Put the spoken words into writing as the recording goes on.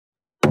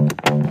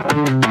Hi,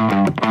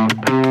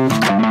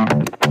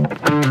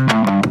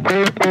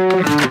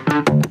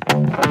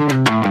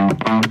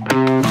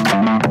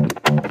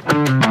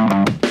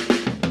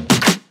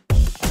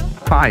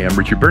 I'm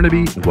Richard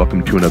Burnaby, and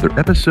welcome to another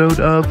episode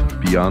of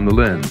Beyond the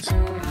Lens,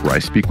 where I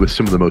speak with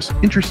some of the most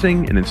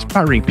interesting and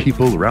inspiring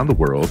people around the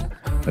world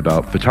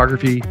about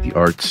photography, the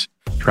arts,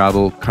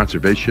 travel,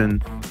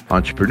 conservation,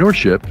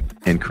 entrepreneurship,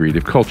 and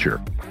creative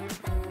culture.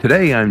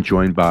 Today, I'm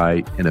joined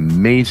by an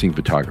amazing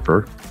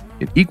photographer,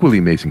 an equally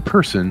amazing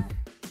person,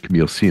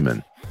 Camille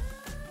Seaman.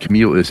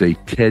 Camille is a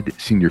TED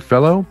Senior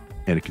Fellow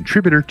and a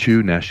contributor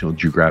to National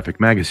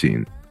Geographic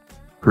magazine.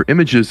 Her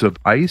images of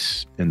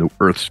ice and the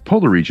Earth's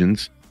polar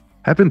regions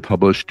have been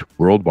published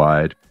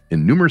worldwide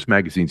in numerous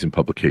magazines and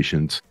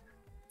publications,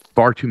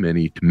 far too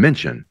many to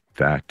mention. In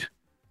fact,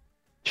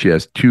 she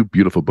has two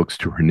beautiful books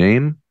to her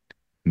name,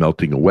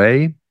 Melting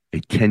Away,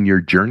 a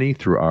 10-year journey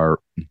through our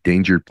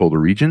endangered polar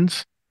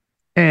regions,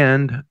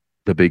 and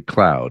The Big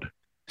Cloud,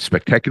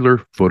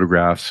 spectacular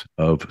photographs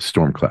of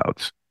storm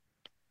clouds.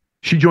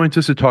 She joins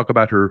us to talk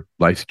about her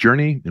life's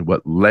journey and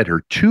what led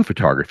her to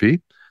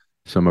photography,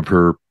 some of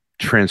her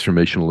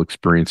transformational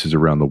experiences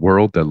around the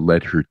world that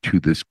led her to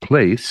this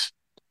place,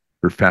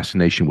 her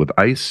fascination with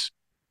ice,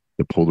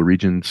 the polar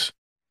regions,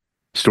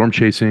 storm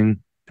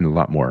chasing, and a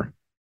lot more.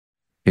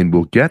 And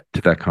we'll get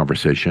to that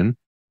conversation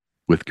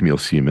with Camille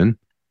Seaman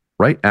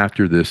right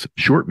after this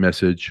short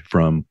message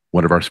from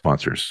one of our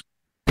sponsors.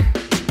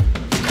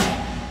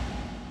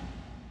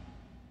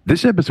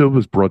 This episode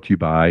was brought to you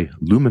by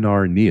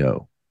Luminar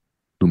Neo.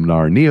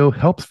 Luminar Neo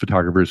helps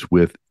photographers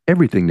with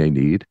everything they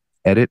need,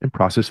 edit and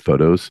process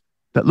photos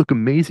that look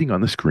amazing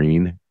on the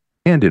screen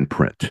and in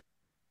print.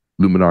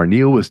 Luminar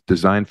Neo is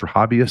designed for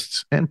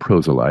hobbyists and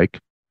pros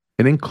alike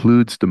and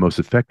includes the most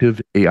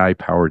effective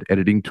AI-powered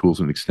editing tools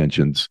and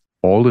extensions,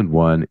 all in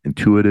one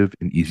intuitive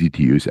and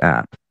easy-to-use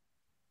app.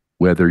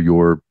 Whether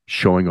you're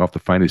showing off the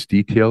finest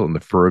detail in the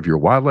fur of your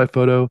wildlife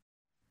photo,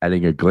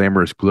 adding a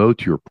glamorous glow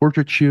to your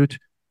portrait shoot,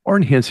 or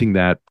enhancing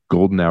that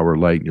golden hour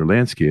light in your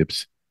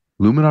landscapes,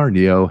 Luminar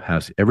Neo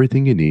has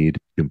everything you need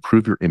to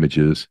improve your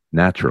images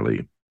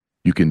naturally.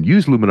 You can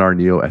use Luminar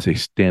Neo as a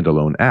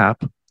standalone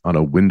app on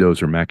a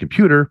Windows or Mac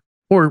computer,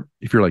 or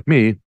if you're like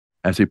me,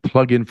 as a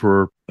plugin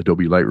for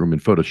Adobe Lightroom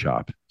and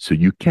Photoshop, so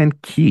you can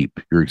keep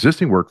your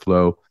existing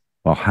workflow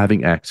while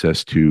having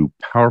access to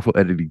powerful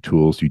editing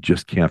tools you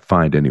just can't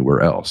find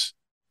anywhere else.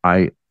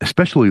 I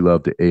especially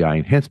love the AI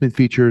enhancement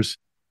features,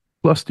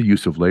 plus the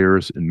use of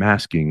layers and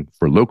masking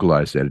for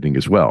localized editing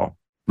as well.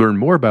 Learn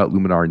more about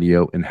Luminar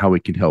Neo and how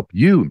it can help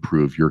you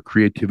improve your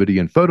creativity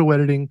and photo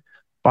editing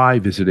by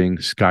visiting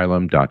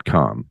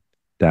skylum.com.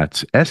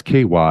 That's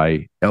SKYLUM.com.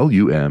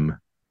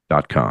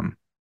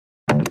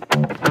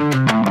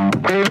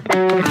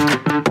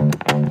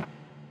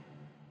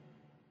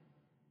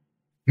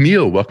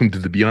 Camille, welcome to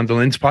the Beyond the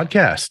Lens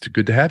podcast.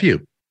 Good to have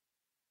you.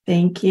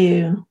 Thank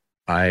you.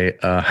 I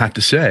have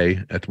to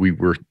say, that we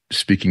were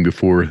speaking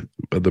before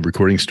the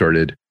recording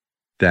started,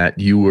 that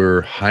you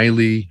were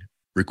highly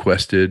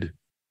requested,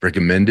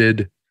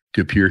 recommended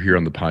to appear here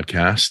on the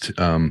podcast.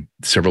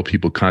 Several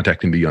people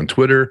contacted me on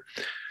Twitter,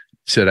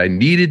 said I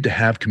needed to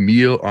have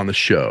Camille on the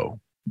show.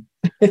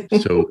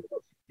 So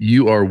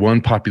you are one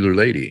popular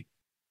lady.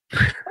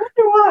 I wonder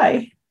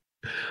why.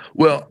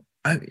 Well,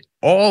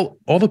 all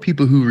the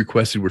people who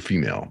requested were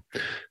female.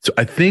 So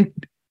I think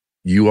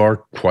you are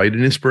quite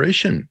an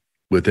inspiration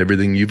with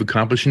everything you've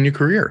accomplished in your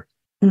career.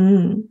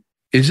 Mm.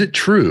 Is it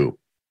true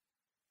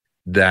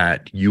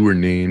that you were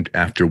named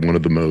after one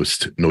of the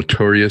most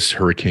notorious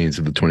hurricanes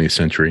of the 20th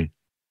century?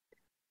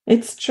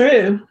 It's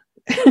true.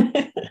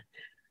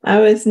 I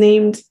was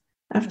named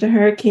after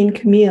Hurricane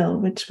Camille,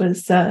 which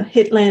was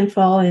hit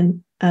landfall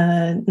in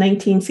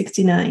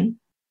 1969.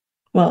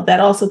 Well, that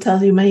also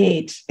tells you my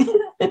age.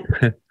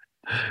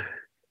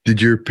 Did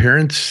your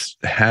parents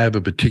have a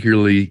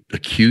particularly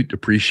acute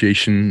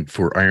appreciation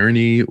for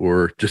irony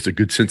or just a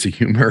good sense of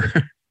humor?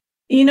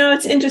 You know,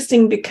 it's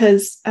interesting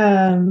because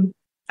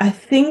I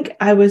think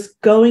I was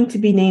going to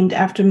be named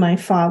after my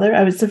father.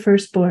 I was the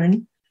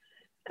firstborn,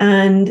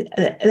 and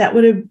that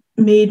would have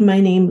made my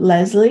name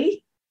Leslie.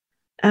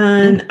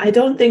 And I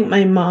don't think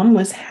my mom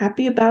was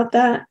happy about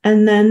that.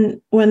 And then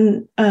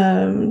when,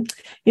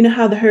 you know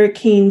how the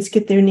hurricanes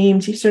get their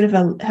names, you sort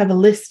of have a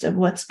list of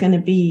what's going to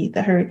be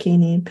the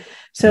hurricane name.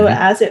 So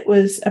as it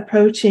was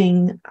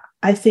approaching,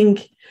 I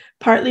think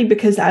partly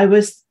because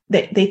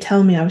they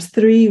tell me I was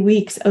 3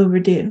 weeks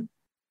overdue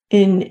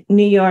in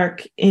New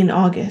York in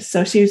August.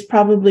 So she was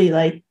probably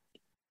like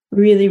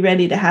really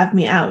ready to have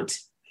me out.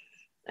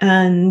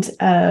 And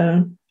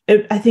I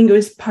think it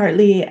was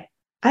partly,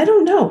 I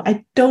don't know.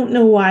 I don't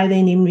know why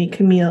they named me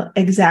Camille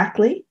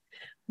exactly,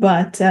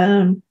 but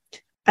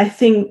I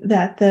think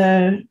that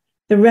the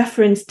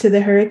reference to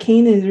the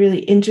hurricane is really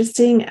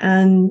interesting.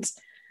 And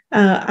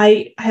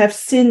I have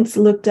since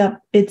looked up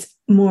its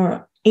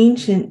more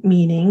ancient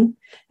meaning.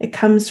 It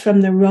comes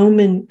from the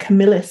Roman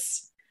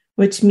Camillus,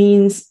 which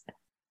means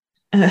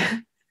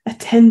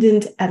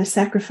attendant at a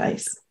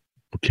sacrifice.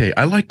 Okay.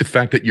 I like the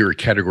fact that you're a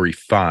category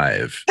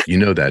 5. You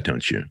know that,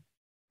 don't you?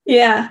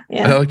 Yeah, I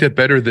yeah, like that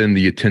better than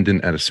the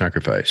attendant at a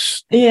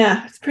sacrifice.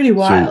 yeah. It's pretty So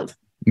wild.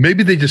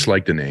 maybe they just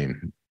like the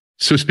name.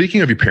 So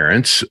speaking of your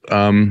parents,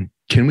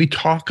 can we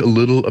talk a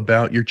little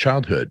about your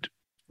childhood,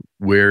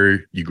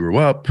 where you grew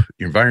up,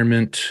 your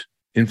environment,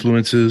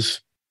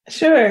 influences?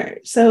 Sure.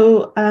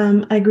 So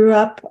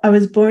I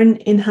was born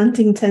in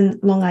Huntington,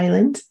 Long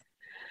Island,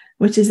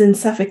 which is in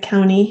Suffolk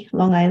County,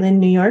 Long Island,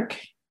 New York.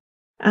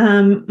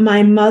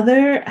 My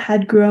mother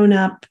had grown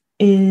up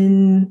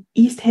in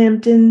East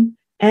Hampton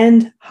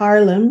and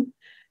Harlem.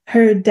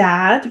 Her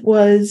dad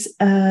was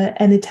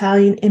an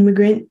Italian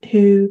immigrant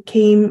who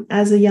came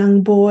as a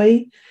young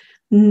boy.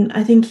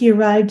 I think he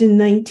arrived in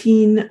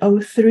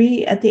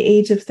 1903 at the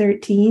age of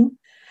 13.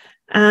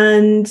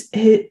 And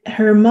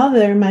her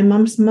mother, my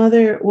mom's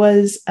mother,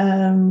 was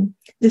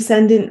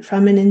descendant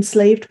from an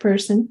enslaved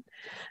person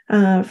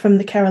from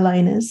the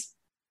Carolinas.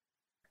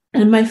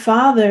 And my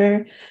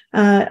father,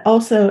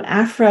 also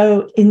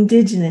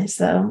Afro-Indigenous,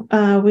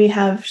 though. We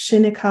have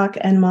Shinnecock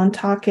and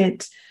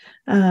Montaukett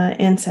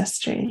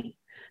ancestry.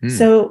 Hmm.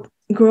 So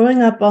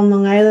growing up on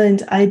Long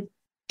Island, I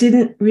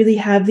didn't really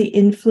have the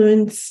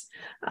influence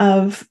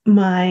of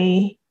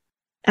my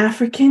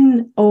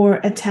African or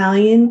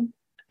Italian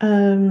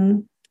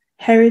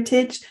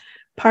heritage,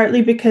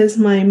 partly because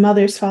my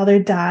mother's father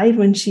died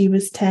when she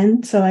was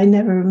 10, so I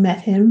never met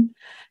him.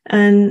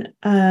 And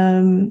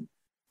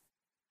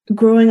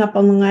growing up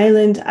on Long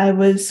Island, I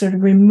was sort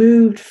of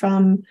removed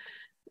from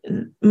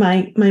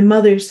my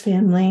mother's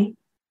family.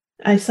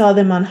 I saw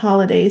them on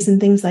holidays and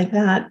things like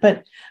that,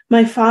 but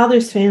my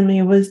father's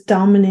family was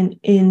dominant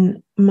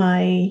in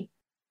my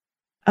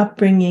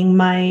upbringing,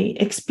 my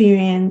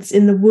experience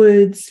in the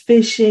woods,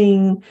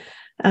 fishing,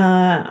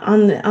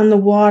 on the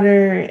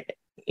water,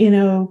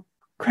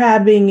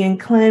 crabbing and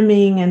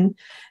clamming, and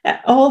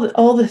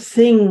all the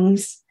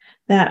things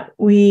that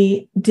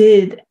we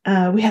did.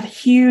 We had a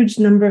huge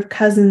number of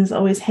cousins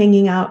always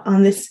hanging out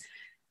on this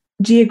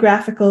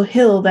geographical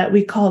hill that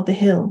we called the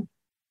Hill.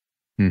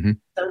 Mm-hmm.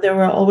 So there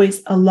were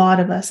always a lot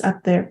of us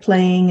up there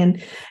playing.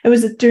 And it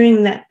was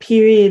during that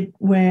period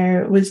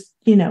where it was,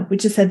 we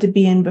just had to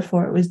be in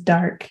before it was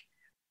dark.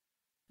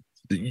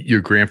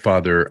 Your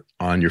grandfather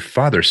on your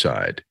father's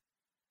side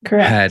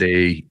Correct. had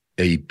a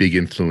big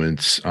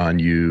influence on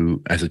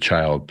you as a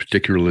child,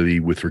 particularly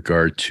with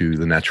regard to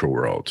the natural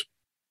world.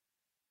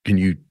 Can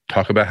you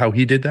talk about how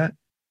he did that?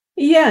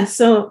 Yeah.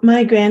 So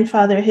my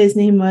grandfather, his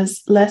name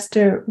was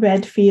Lester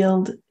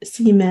Redfield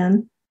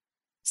Seaman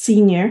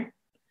Sr.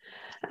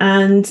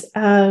 And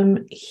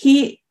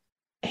he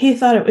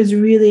thought it was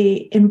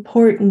really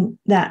important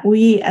that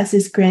we, as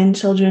his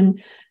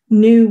grandchildren,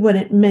 knew what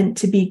it meant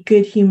to be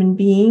good human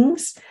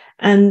beings,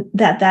 and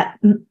that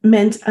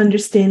meant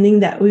understanding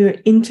that we were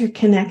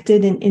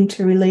interconnected and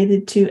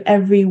interrelated to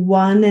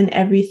everyone and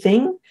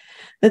everything,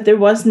 that there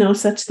was no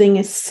such thing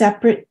as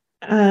separate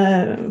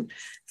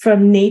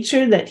from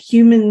nature, that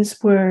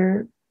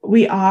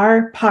we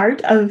are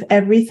part of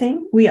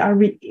everything. We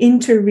are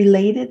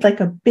interrelated like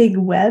a big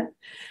web.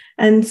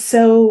 And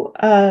so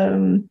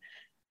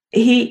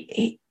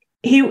he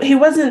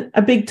wasn't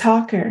a big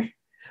talker,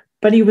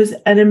 but he was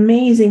an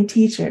amazing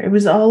teacher. It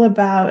was all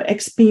about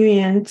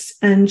experience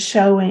and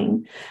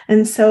showing.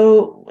 And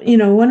so,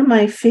 one of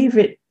my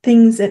favorite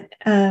things that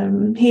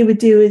he would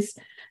do is,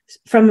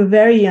 from a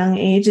very young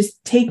age, is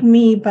take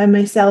me by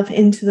myself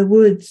into the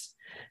woods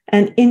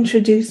and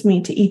introduce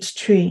me to each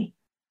tree.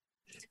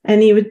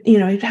 And he would,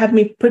 he'd have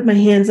me put my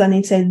hands on it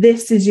and say,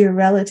 this is your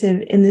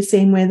relative in the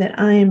same way that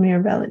I am your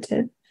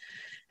relative,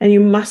 and you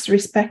must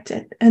respect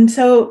it. And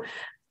so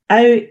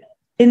I,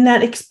 in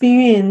that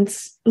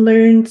experience,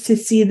 learned to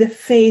see the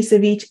face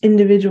of each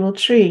individual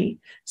tree.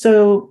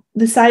 So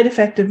the side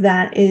effect of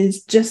that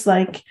is, just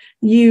like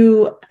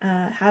you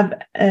have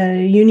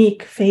a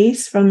unique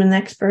face from the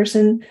next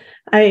person,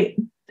 I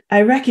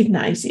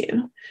recognize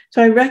you.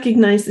 So I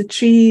recognize the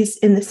trees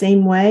in the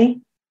same way,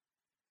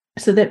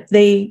 so that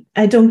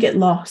I don't get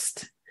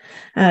lost.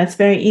 It's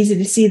very easy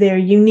to see their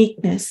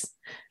uniqueness.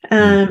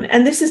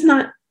 And this is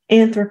not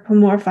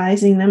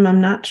anthropomorphizing them.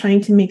 I'm not trying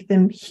to make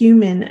them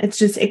human. It's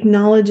just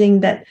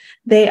acknowledging that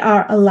they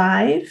are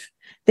alive.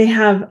 They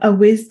have a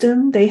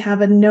wisdom, they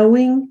have a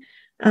knowing,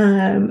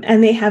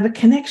 and they have a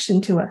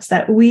connection to us,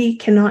 that we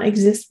cannot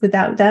exist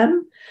without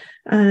them.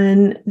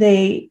 And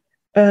they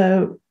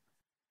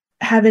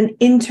have an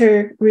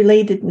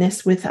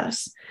interrelatedness with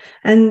us.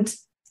 And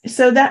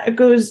so that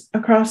goes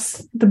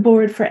across the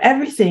board for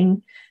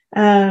everything.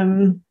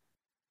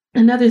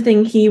 Another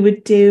thing he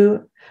would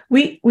do,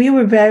 we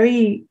were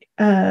very,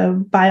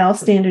 by all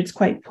standards,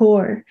 quite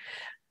poor.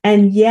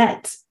 And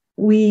yet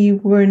we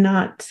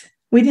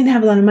didn't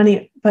have a lot of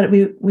money, but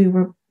we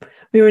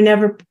were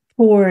never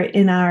poor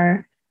in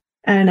our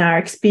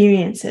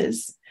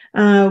experiences.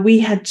 We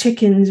had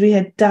chickens, we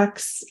had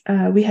ducks,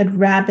 we had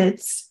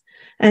rabbits.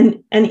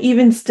 And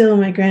even still,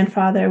 my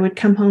grandfather would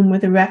come home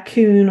with a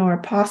raccoon or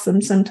a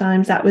possum.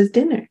 Sometimes that was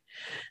dinner.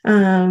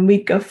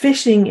 We'd go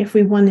fishing if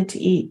we wanted to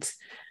eat.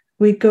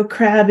 We'd go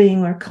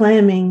crabbing or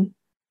clamming.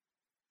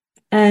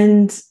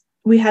 And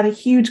we had a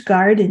huge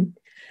garden.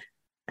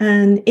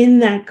 And in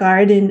that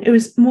garden, it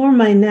was more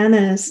my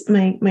nana's,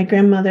 my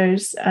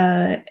grandmother's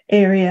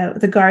area.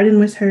 The garden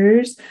was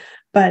hers,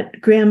 but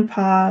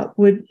Grandpa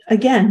would,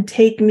 again,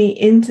 take me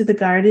into the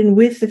garden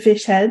with the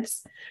fish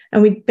heads,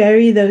 and we'd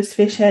bury those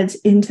fish heads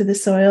into the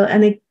soil.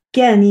 And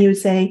again, he would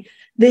say,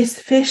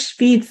 this fish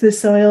feeds the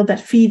soil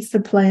that feeds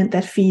the plant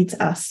that feeds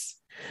us.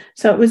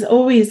 So it was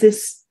always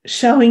this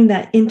showing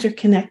that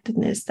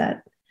interconnectedness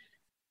that,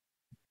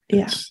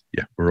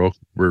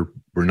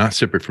 we're not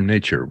separate from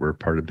nature. We're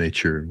part of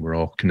nature, and we're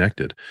all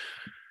connected.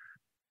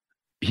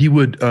 He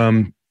would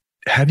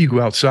have you go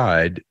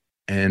outside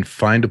and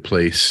find a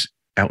place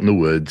out in the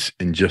woods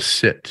and just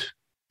sit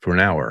for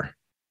an hour.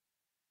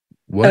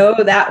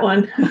 That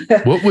one.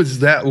 What was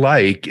that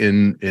like,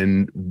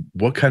 and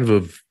what kind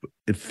of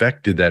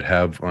effect did that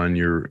have on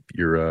your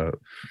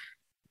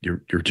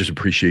just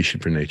appreciation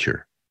for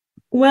nature?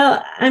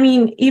 Well, I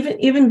mean,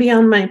 even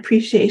beyond my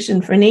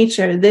appreciation for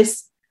nature,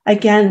 this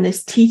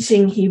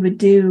teaching he would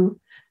do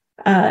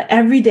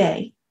every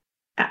day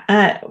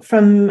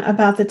from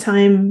about the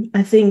time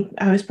I think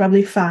I was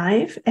probably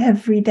 5,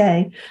 every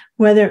day,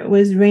 whether it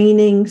was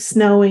raining,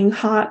 snowing,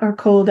 hot or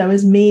cold, I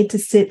was made to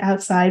sit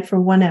outside for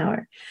 1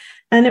 hour.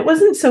 And it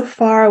wasn't so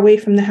far away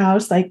from the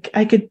house. Like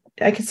I could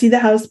see the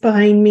house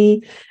behind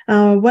me.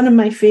 One of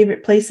my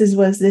favorite places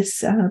was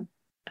this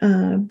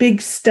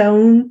big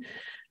stone.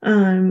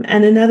 And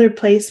another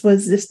place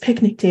was this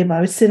picnic table.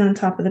 I would sit on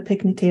top of the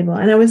picnic table,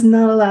 and I was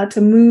not allowed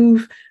to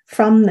move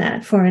from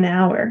that for an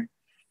hour.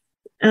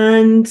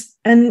 And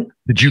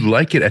did you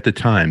like it at the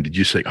time? Did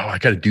you say, "Oh, I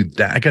got to do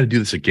that. I got to do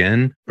this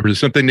again"? Or is it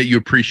something that you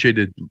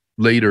appreciated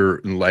later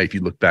in life?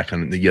 You look back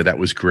on it, and, yeah, that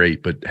was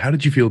great. But how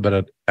did you feel about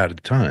it at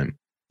the time?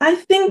 I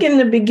think in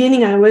the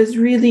beginning I was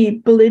really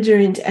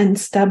belligerent and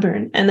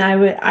stubborn, and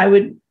I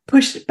would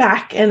push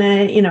back, and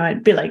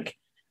I'd be like,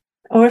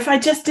 or if I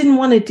just didn't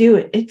want to do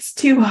it, it's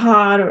too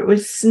hot, or it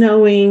was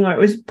snowing, or it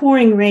was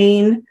pouring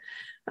rain,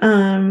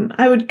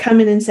 I would come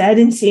in and say, I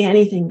didn't see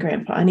anything,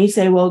 Grandpa. And he'd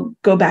say, well,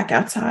 go back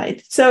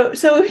outside. So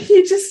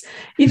you just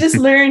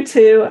learn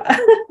to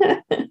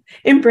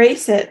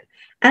embrace it.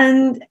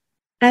 And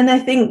I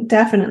think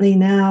definitely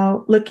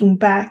now, looking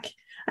back,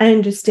 I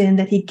understand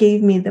that he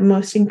gave me the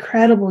most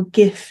incredible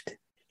gift.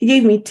 He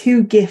gave me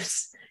 2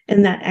 gifts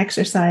in that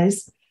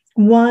exercise.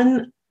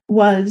 One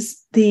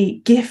was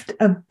the gift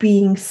of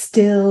being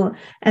still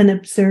and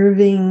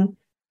observing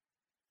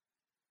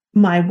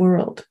my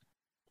world.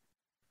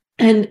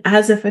 And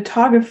as a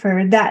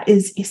photographer, that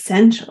is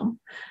essential,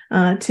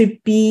 to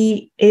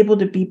be able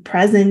to be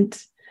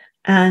present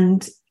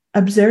and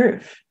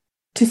observe,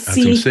 to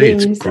see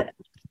things. It's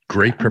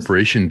great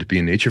preparation to be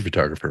a nature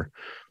photographer.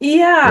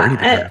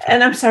 Yeah.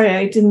 And I'm sorry,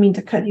 I didn't mean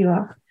to cut you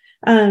off.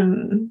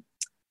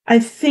 I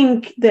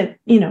think that,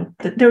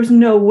 that there was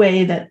no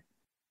way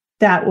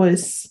that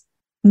was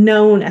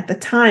known at the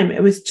time.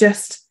 It was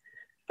just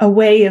a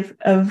way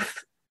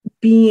of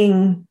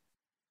being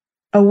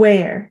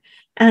aware.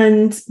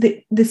 And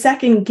the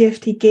second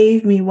gift he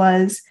gave me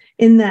was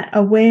in that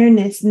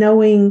awareness,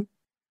 knowing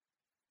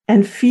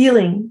and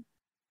feeling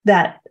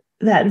that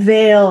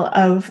veil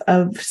of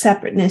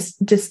separateness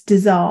just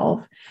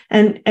dissolve,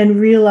 and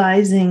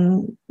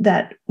realizing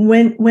that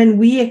when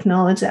we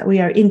acknowledge that we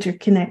are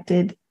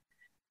interconnected,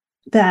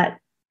 that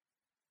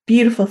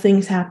beautiful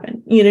things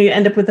happen. You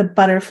end up with a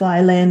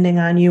butterfly landing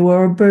on you,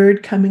 or a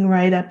bird coming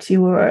right up to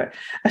you, or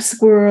a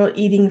squirrel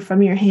eating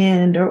from your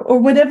hand, or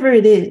whatever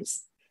it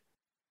is.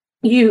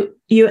 You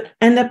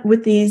end up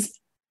with these,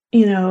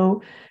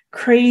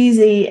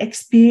 crazy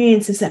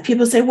experiences that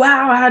people say,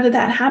 wow, how did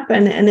that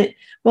happen? And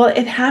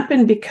it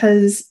happened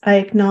because I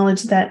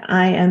acknowledge that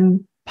I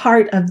am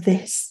part of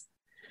this.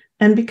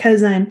 And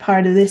because I'm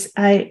part of this,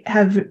 I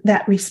have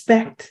that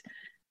respect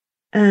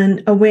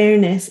and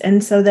awareness.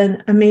 And so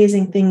then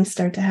amazing things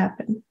start to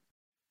happen.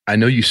 I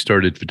know you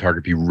started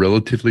photography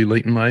relatively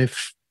late in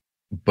life,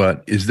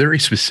 but is there a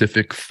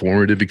specific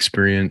formative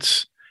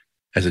experience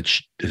as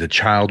a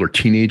child or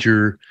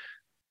teenager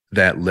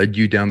that led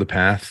you down the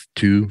path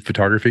to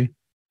photography?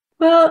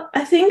 Well,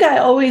 I think I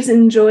always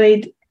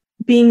enjoyed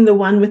being the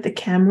one with the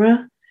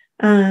camera.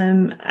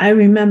 I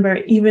remember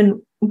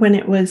even when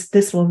it was,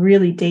 this will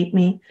really date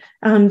me,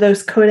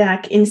 those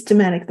Kodak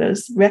Instamatic,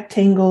 those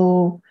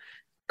rectangle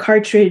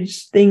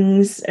cartridge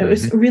things. It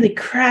was a really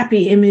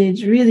crappy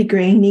image, really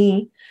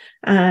grainy.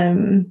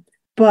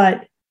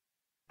 But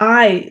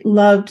I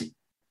loved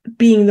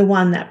being the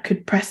one that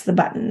could press the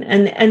button.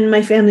 And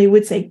my family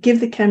would say, give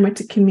the camera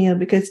to Camille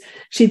because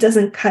she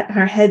doesn't cut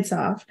her heads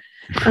off.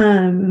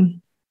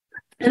 And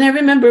I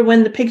remember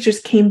when the pictures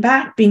came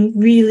back being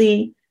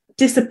really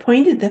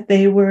disappointed that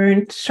they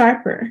weren't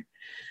sharper.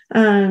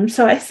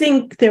 So I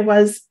think there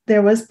was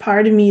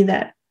part of me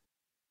that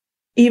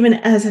even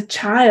as a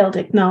child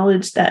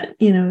acknowledged that,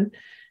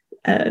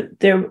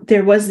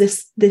 there was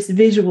this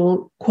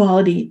visual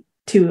quality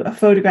to a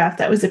photograph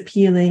that was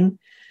appealing.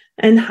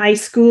 In high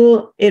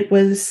school, it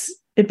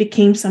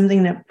became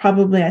something that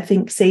probably, I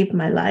think, saved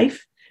my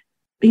life,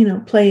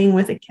 playing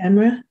with a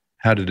camera.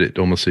 How did it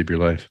almost save your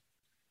life?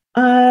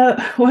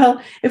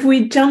 Well, if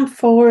we jump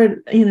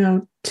forward,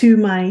 to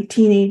my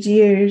teenage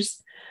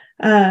years.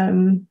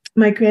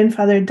 My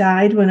grandfather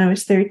died when I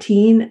was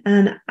 13,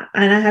 and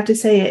I have to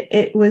say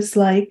it was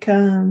like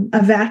a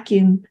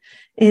vacuum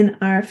in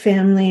our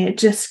family. It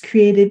just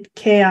created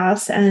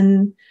chaos,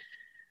 and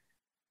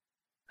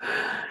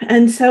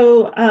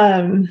so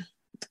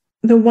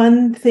the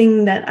one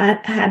thing that I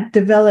had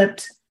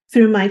developed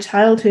through my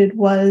childhood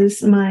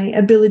was my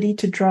ability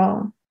to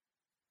draw.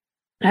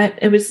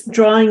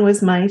 Drawing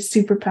was my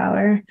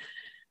superpower.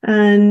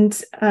 And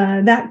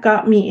that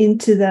got me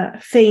into the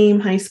FAME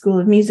High School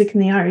of Music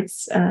and the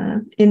Arts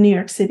in New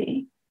York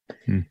City.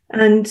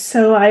 And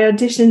so I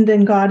auditioned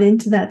and got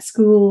into that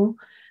school.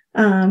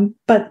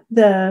 But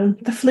the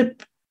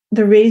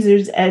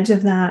razor's edge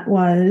of that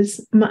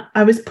was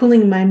I was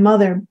pulling my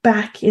mother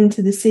back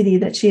into the city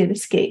that she had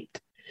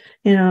escaped,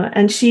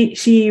 and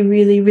she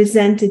really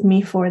resented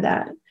me for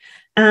that.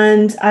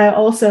 And I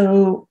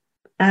also,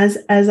 as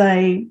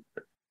I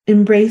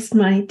embraced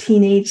my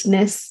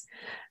teenageness,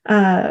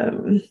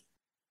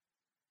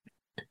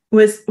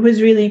 was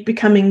really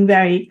becoming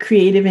very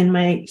creative in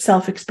my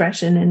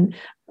self-expression, and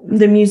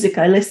the music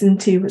I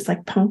listened to was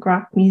like punk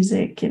rock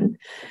music, and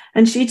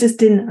she just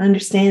didn't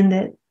understand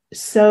it.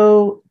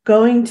 So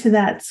going to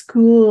that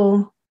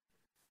school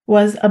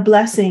was a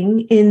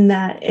blessing in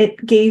that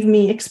it gave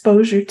me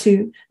exposure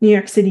to New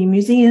York City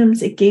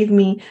museums. It gave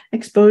me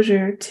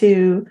exposure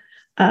to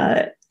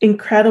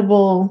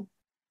incredible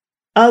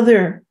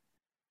other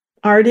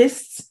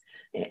artists.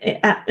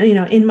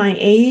 In my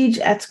age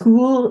at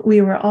school,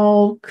 we were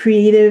all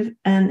creative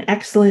and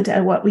excellent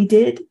at what we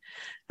did.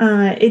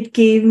 It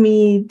gave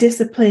me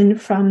discipline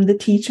from the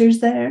teachers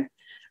there.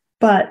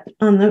 But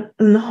on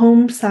the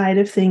home side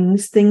of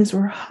things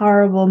were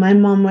horrible. My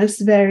mom was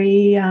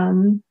very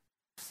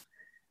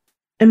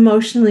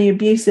emotionally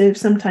abusive,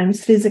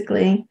 sometimes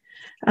physically,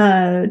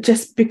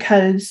 just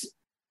because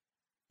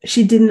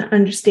she didn't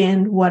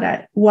understand what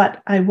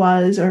I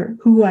was or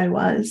who I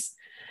was.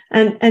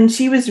 And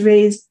she was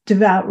raised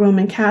devout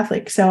Roman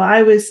Catholic. So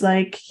I was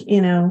like,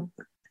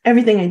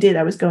 everything I did,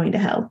 I was going to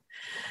hell.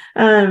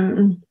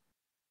 And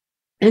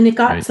it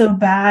got so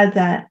bad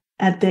that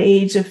at the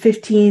age of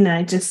 15,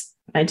 I just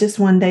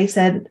one day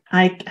said,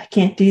 I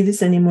can't do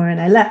this anymore. And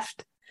I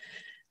left.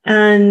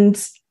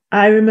 And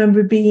I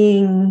remember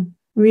being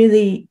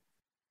really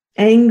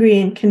angry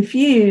and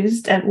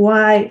confused at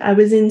why I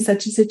was in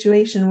such a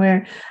situation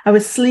where I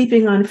was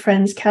sleeping on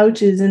friends'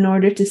 couches in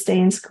order to stay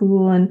in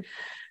school. And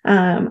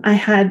I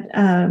had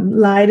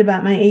lied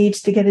about my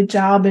age to get a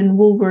job in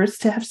Woolworths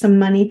to have some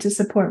money to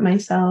support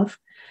myself.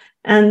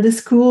 And the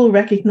school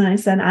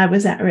recognized that I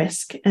was at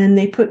risk, and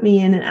they put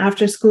me in an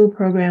after-school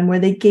program where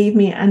they gave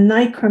me a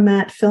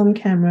Nichromat film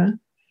camera,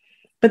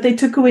 but they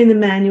took away the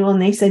manual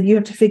and they said, you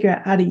have to figure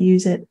out how to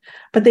use it.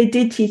 But they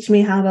did teach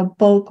me how to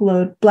bulk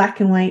load black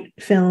and white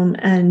film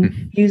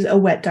and use a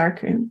wet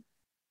darkroom.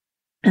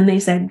 And they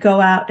said, go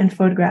out and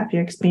photograph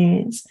your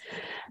experience.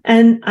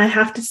 And I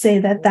have to say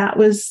that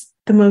was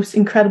the most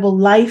incredible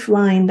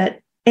lifeline that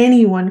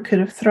anyone could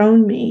have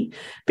thrown me,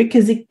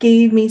 because it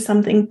gave me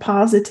something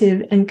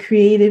positive and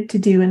creative to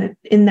do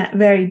in that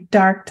very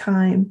dark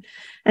time.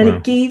 And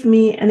It gave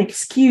me an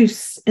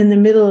excuse in the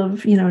middle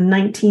of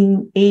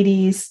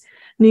 1980s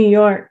New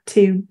York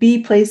to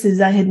be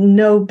places I had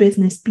no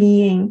business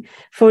being,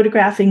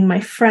 photographing my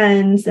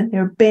friends and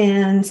their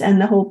bands and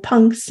the whole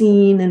punk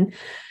scene.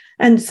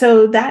 And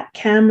so that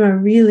camera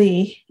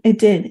really,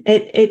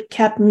 it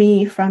kept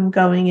me from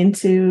going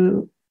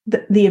into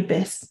the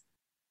abyss.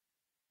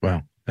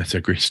 Wow. That's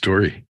a great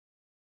story.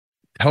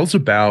 Tell us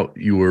about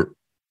the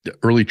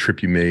early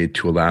trip you made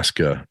to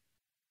Alaska,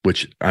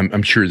 which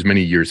I'm sure is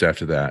many years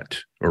after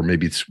that, or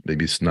maybe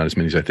it's not as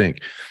many as I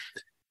think,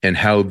 and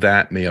how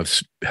that may have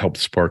helped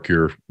spark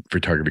your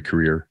photography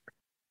career.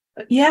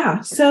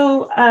 Yeah.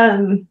 So,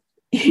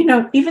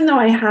 even though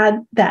I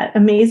had that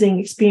amazing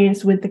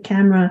experience with the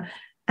camera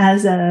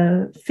as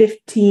a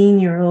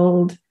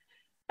 15-year-old,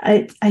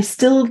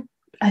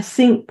 I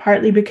think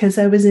partly because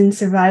I was in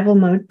survival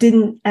mode,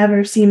 didn't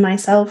ever see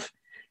myself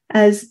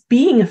as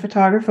being a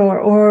photographer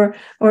or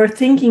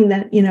thinking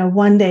that,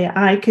 one day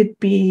I could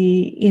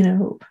be,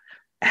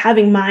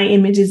 having my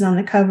images on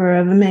the cover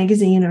of a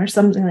magazine or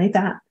something like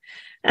that.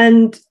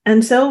 And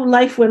so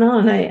life went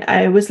on.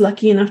 I was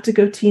lucky enough to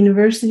go to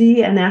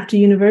university, and after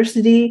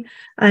university,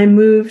 I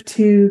moved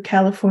to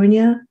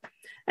California.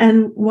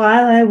 And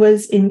while I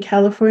was in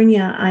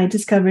California, I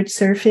discovered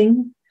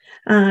surfing.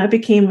 I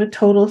became a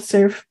total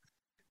surf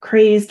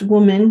crazed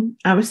woman.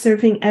 I was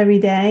surfing every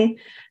day.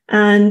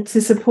 And to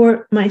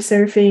support my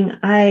surfing,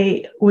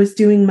 I was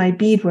doing my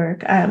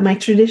beadwork, my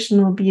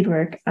traditional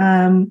beadwork.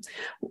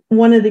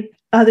 One of the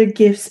other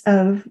gifts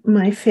of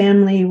my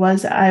family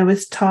was I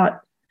was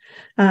taught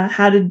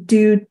how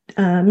to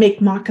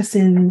make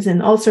moccasins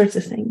and all sorts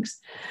of things.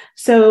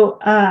 So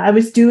I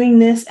was doing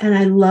this and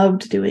I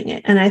loved doing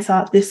it. And I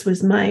thought this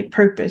was my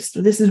purpose.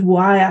 This is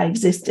why I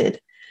existed.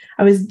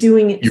 I was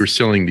doing it. You were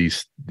selling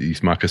these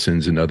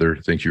moccasins and other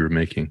things you were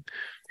making.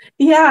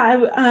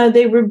 Yeah,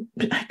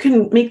 I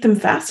couldn't make them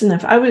fast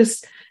enough. I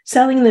was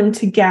selling them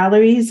to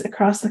galleries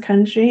across the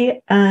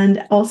country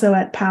and also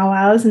at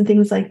powwows and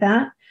things like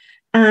that.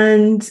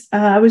 And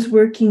I was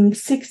working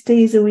 6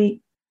 days a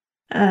week,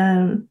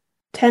 10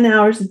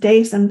 hours a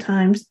day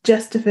sometimes,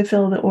 just to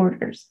fulfill the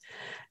orders.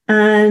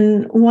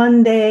 And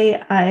one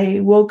day I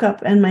woke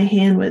up and my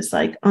hand was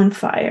like on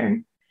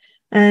fire.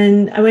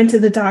 And I went to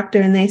the doctor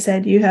and they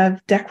said, you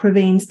have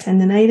Decravane's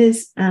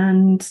tendonitis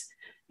and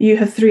you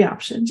have 3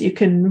 options. You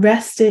can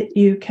rest it,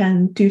 you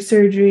can do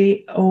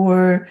surgery,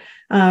 or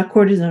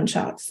cortisone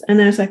shots. And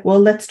I was like,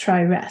 well, let's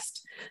try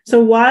rest. So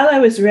while I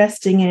was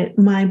resting it,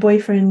 my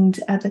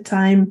boyfriend at the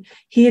time,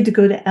 he had to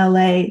go to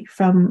LA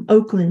from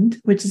Oakland,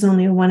 which is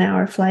only a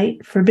 1-hour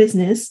flight, for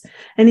business.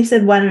 And he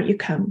said, why don't you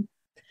come?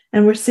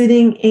 And we're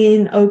sitting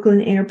in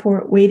Oakland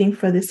airport waiting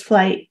for this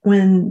flight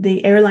when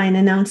the airline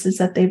announces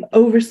that they've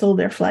oversold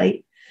their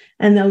flight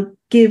and they'll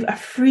give a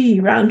free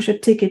round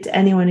trip ticket to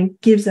anyone who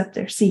gives up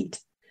their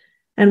seat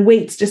and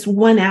waits just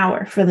 1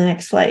 hour for the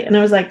next flight. And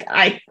I was like,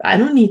 I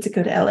don't need to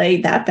go to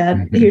LA that bad.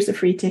 Mm-hmm. Here's a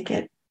free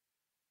ticket.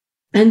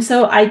 And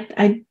so I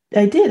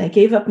did. I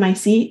gave up my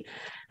seat.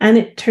 And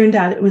it turned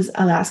out it was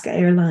Alaska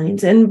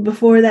Airlines. And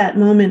before that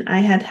moment, I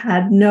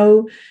had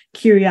no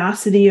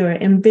curiosity or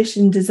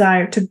ambition,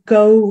 desire to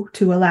go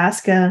to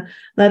Alaska,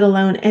 let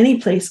alone any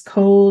place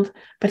cold.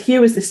 But here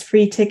was this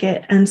free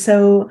ticket. And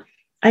so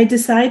I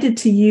decided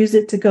to use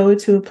it to go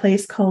to a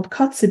place called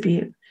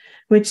Kotzebue,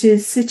 which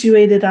is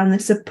situated on the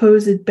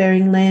supposed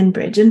Bering Land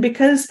Bridge. And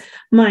because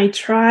my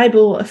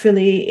tribal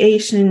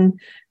affiliation,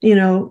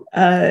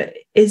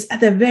 is at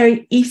the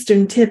very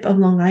eastern tip of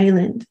Long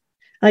Island,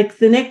 like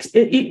the next,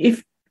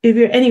 if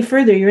you're any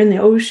further, you're in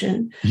the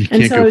ocean. You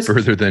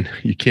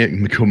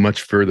can't go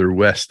much further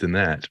west than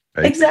that.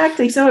 Right?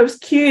 Exactly. So I was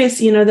curious,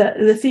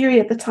 the theory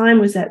at the time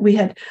was that we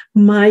had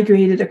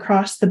migrated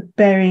across the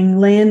Bering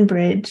Land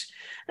Bridge.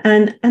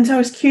 And so I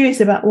was curious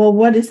about, well,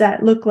 what does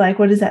that look like?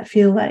 What does that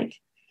feel like?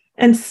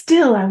 And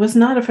still, I was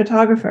not a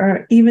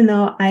photographer, even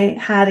though I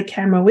had a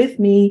camera with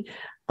me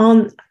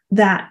on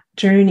that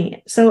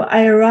journey. So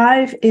I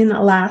arrived in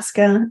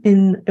Alaska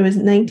it was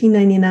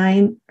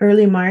 1999,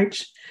 early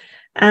March,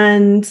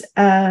 and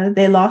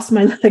they lost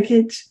my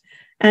luggage,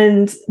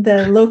 and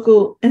the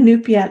local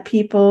Inupiat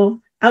people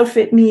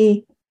outfit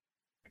me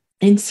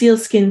in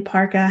sealskin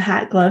parka,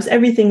 hat, gloves,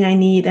 everything I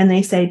need. And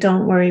they say,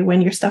 don't worry,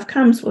 when your stuff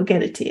comes, we'll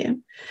get it to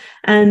you.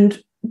 And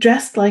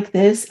dressed like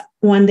this,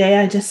 one day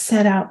I just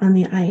set out on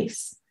the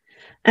ice.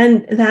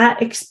 And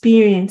that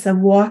experience of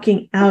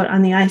walking out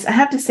on the ice, I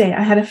have to say,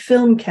 I had a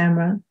film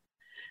camera.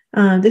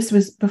 This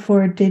was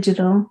before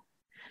digital.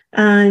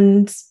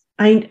 And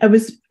I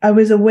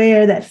was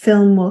aware that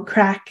film will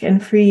crack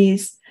and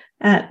freeze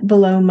at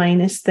below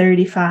minus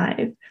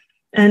 35.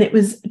 And it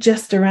was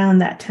just around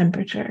that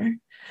temperature.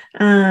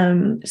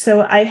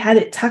 So I had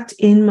it tucked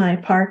in my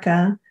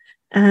parka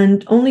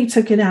and only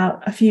took it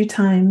out a few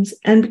times.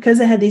 And because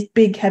I had these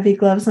big, heavy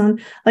gloves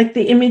on, like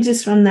the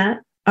images from that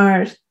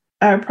are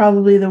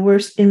probably the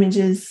worst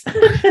images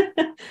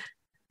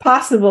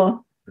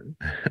possible.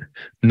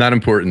 Not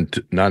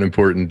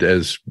important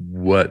as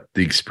what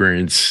the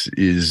experience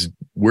is,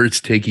 where it's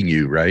taking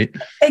you, right?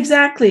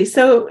 Exactly.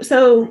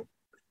 So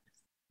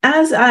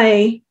as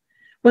I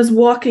was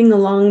walking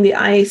along the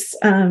ice,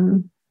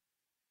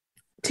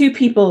 2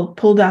 people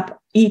pulled up,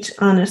 each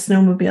on a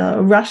snowmobile,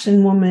 a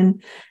Russian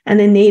woman and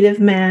a native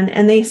man.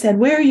 And they said,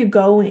 where are you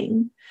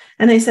going?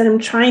 And I said, I'm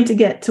trying to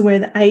get to where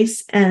the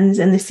ice ends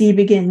and the sea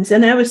begins.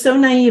 And I was so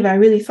naive. I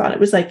really thought it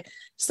was like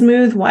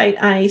smooth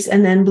white ice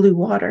and then blue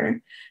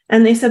water.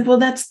 And they said, well,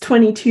 that's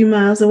 22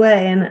 miles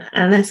away.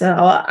 And I said,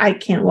 oh, I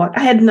can't walk. I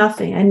had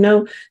nothing. I had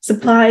no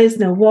supplies,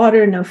 no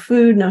water, no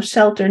food, no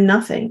shelter,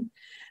 nothing.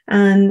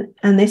 And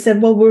they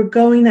said, well, we're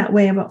going that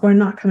way, but we're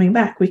not coming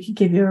back. We could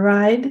give you a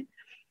ride.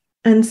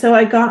 And so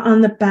I got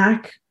on the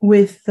back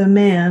with the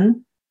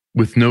man.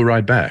 With no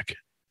ride back?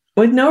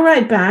 With no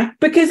ride back,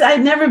 because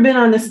I'd never been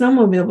on a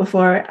snowmobile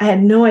before. I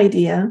had no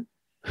idea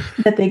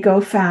that they go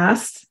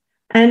fast.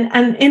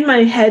 And in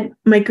my head,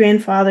 my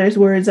grandfather's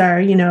words are,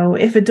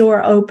 if a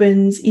door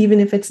opens, even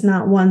if it's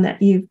not one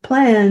that you've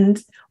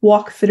planned,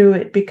 walk through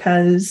it,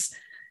 because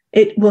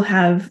it will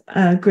have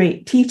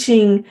great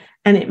teaching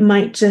and it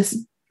might just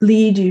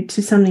lead you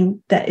to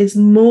something that is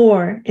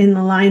more in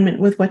alignment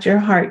with what your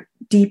heart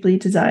deeply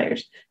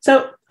desires.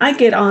 So I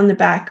get on the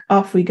back,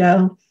 off we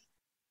go.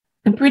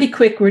 And pretty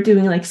quick, we're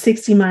doing like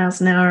 60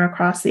 miles an hour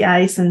across the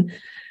ice. And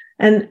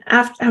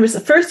after I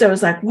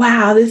was like,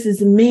 wow, this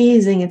is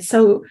amazing. It's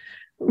so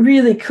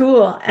really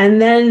cool.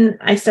 And then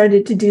I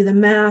started to do the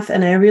math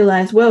and I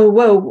realized,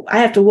 whoa, I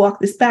have to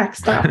walk this back.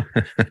 Stop.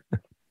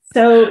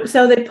 So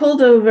they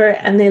pulled over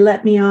and they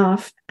let me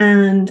off.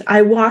 And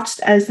I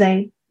watched as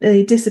they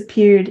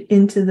disappeared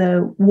into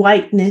the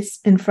whiteness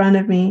in front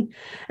of me.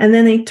 And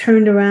then they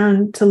turned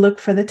around to look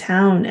for the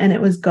town and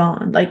it was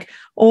gone. Like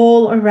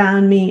all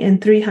around me in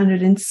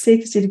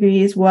 360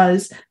 degrees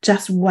was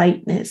just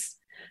whiteness.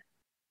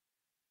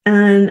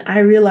 And I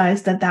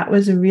realized that that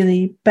was a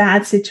really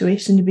bad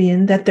situation to be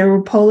in, that there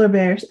were polar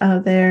bears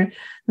out there,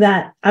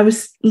 that I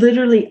was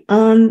literally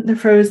on the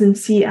frozen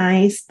sea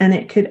ice and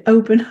it could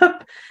open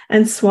up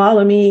and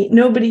swallow me.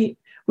 Nobody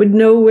would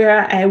know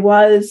where I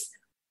was,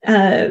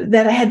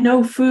 that I had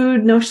no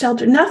food, no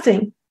shelter,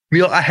 nothing.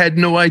 Neil, I had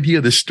no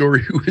idea the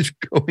story was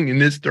going in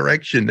this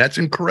direction. That's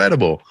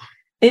incredible.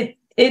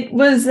 It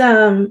was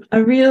a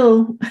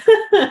real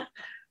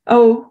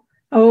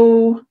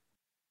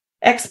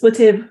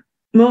expletive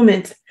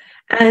moment.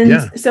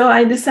 And so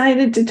I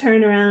decided to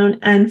turn around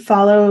and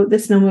follow the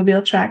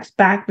snowmobile tracks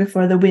back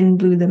before the wind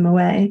blew them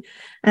away.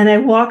 And I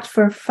walked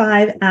for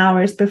 5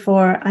 hours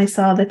before I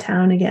saw the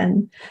town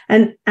again.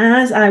 And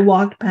as I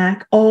walked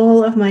back,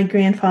 all of my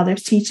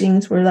grandfather's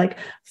teachings were like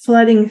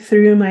flooding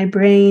through my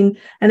brain.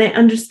 And I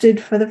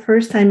understood for the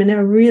first time in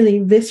a really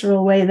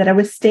visceral way that I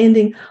was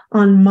standing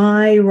on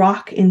my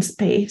rock in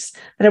space,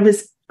 that I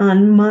was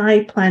on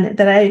my planet,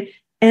 that I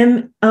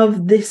am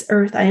of this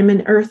earth. I am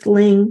an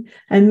earthling.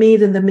 I'm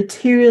made of the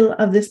material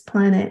of this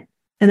planet,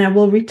 and I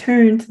will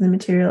return to the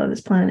material of this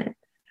planet.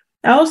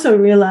 I also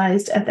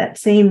realized at that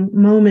same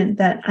moment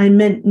that I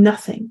meant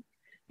nothing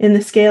in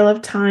the scale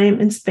of time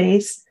and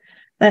space,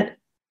 that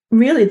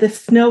really the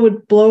snow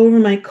would blow over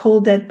my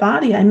cold, dead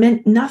body. I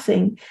meant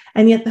nothing.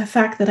 And yet the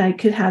fact that I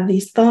could have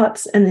these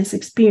thoughts and this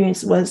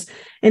experience was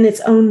in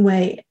its own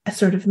way a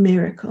sort of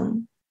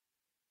miracle.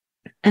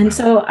 And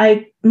so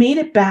I made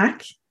it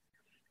back.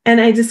 And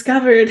I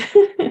discovered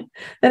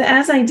that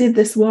as I did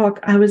this walk,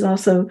 I was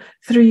also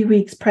 3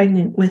 weeks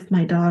pregnant with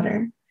my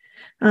daughter.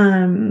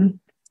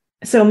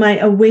 So my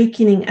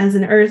awakening as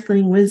an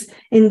earthling was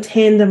in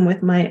tandem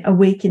with my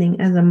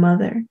awakening as a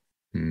mother.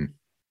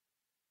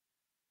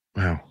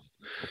 Wow.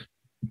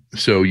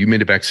 So you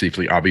made it back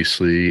safely,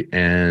 obviously.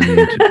 And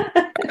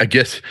I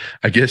guess,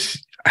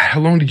 how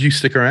long did you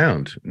stick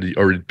around,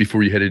 or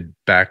before you headed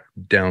back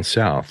down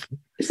south?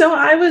 So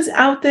I was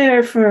out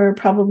there for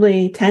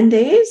probably 10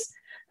 days.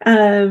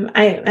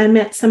 I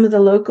met some of the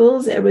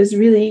locals. It was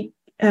really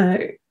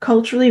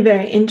culturally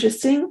very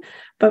interesting.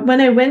 But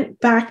when I went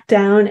back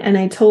down and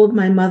I told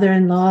my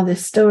mother-in-law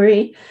this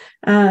story,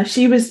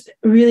 she was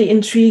really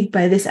intrigued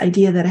by this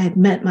idea that I had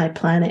met my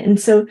planet. And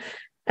so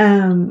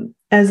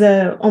as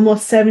a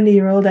almost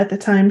 70-year-old at the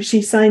time,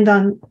 she signed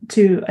on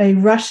to a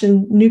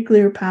Russian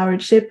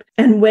nuclear-powered ship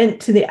and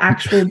went to the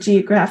actual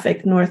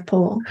geographic North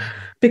Pole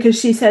because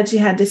she said she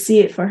had to see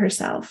it for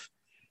herself.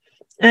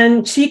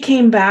 And she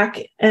came back,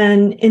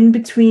 and in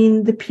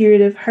between the period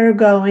of her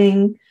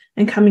going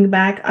and coming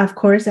back, of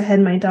course, I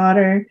had my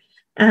daughter.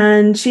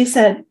 And she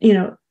said,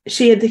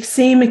 she had the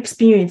same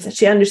experience, that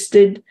she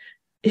understood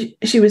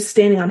she was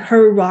standing on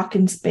her rock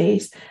in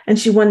space, and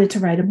she wanted to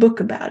write a book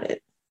about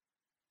it.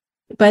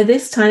 By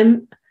this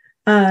time,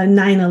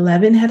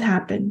 9/11 had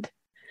happened.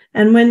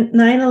 And when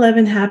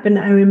 9/11 happened,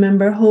 I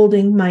remember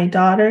holding my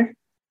daughter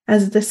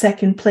as the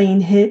second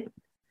plane hit.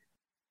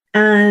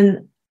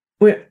 And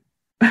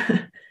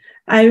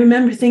I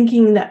remember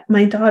thinking that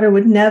my daughter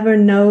would never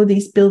know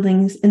these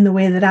buildings in the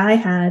way that I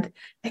had,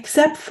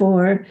 except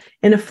for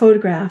in a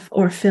photograph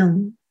or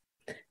film.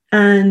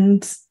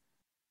 And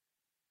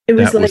it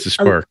was that was the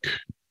spark.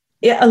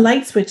 A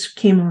light switch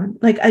came on.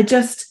 Like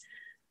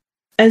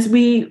as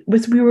we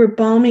were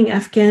bombing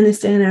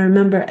Afghanistan, I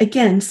remember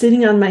again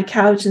sitting on my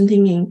couch and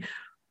thinking,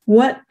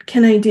 what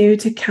can I do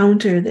to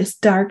counter this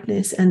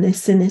darkness and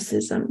this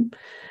cynicism?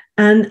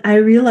 And I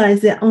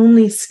realized the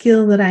only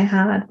skill that I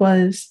had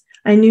was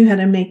I knew how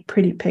to make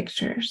pretty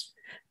pictures.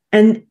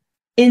 And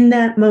in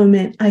that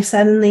moment, I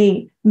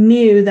suddenly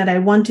knew that I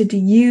wanted to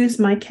use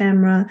my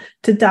camera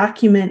to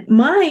document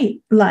my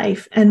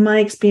life and my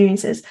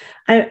experiences.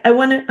 I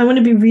want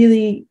to be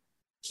really,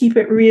 keep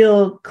it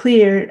real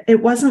clear.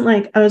 It wasn't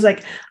like I was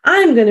like,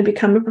 I'm going to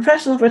become a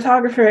professional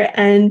photographer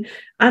and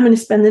I'm going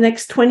to spend the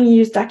next 20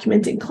 years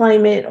documenting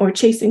climate or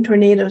chasing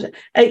tornadoes.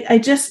 I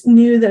just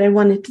knew that I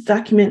wanted to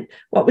document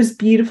what was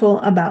beautiful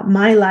about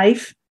my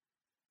life.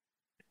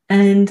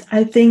 And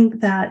I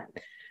think that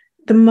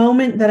the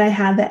moment that I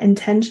had that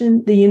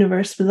intention, the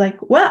universe was like,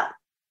 well,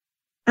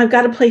 I've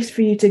got a place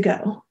for you to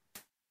go.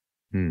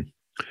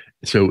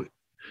 So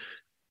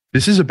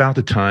this is about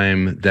the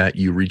time that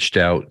you reached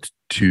out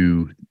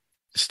to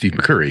Steve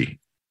McCurry.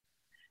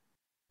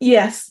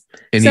 Yes.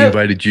 And he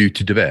invited you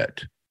to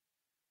Tibet.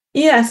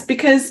 Yes,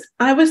 because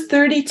I was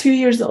 32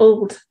 years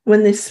old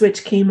when this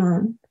switch came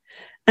on.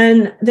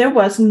 And there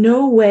was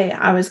no way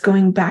I was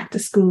going back to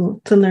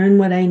school to learn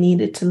what I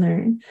needed to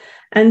learn.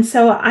 And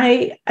so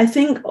I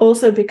think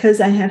also because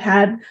I had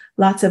had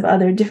lots of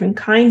other different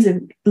kinds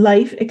of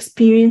life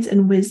experience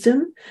and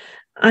wisdom,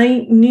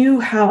 I knew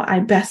how I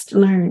best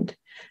learned.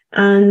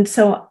 And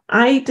so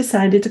I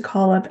decided to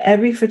call up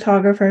every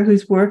photographer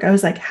whose work I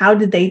was like, how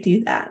did they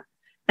do that?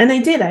 And I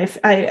did.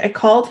 I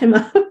called him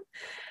up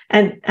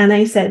and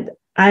I said,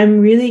 I'm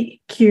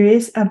really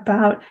curious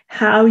about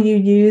how you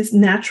use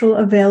natural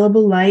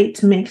available light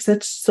to make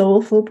such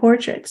soulful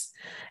portraits.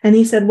 And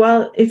he said,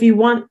 well, if you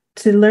want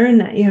to learn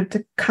that, you have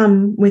to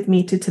come with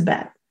me to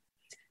Tibet.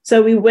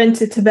 So we went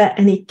to Tibet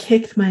and he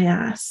kicked my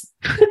ass.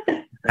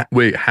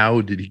 Wait,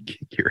 how did he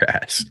kick your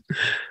ass?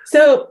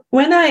 So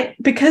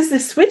because the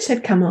switch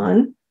had come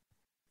on,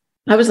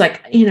 I was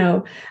like,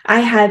 I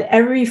had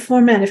every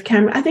format of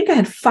camera. I think I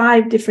had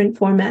 5 different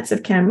formats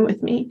of camera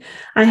with me.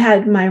 I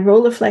had my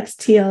Rolleiflex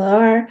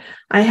TLR.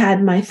 I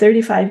had my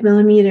 35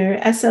 millimeter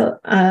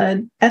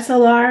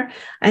SLR.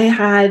 I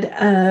had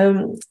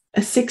a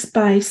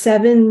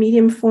 6x7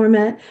 medium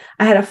format.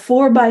 I had a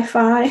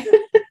 4x5.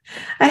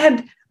 I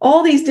had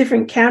all these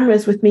different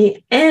cameras with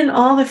me and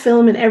all the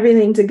film and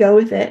everything to go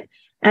with it.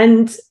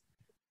 And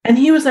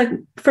he was like,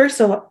 first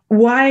of all,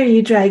 why are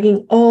you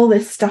dragging all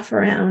this stuff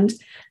around?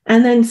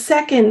 And then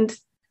second,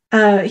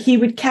 he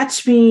would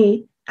catch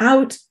me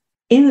out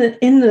in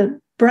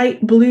the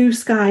bright blue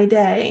sky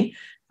day,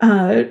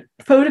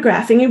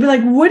 photographing. He'd be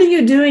like, what are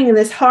you doing in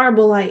this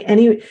horrible light? And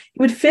he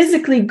would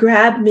physically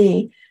grab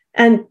me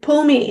and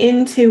pull me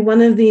into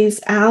one of these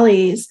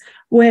alleys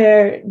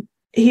where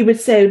he would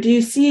say, do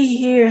you see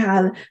here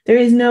how there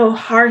is no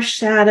harsh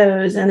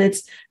shadows and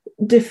it's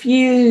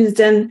diffused?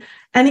 And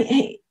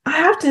I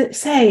have to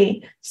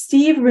say,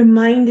 Steve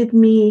reminded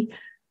me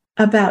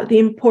about the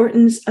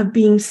importance of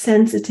being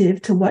sensitive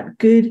to what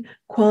good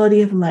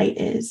quality of light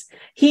is.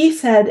 He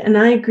said, and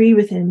I agree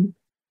with him,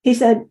 he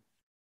said,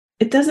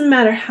 it doesn't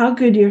matter how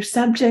good your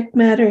subject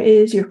matter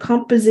is, your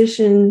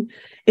composition,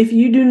 if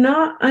you do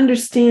not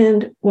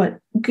understand what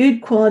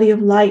good quality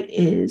of light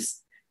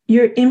is,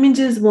 your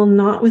images will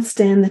not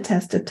withstand the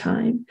test of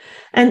time.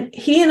 And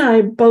he and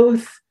I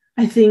both,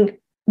 I think,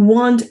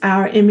 want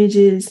our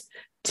images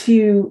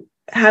to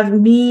have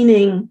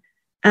meaning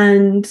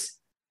and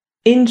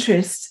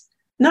interest,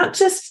 not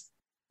just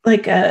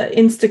like a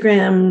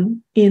Instagram,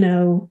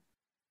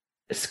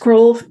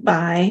 scroll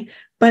by,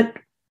 but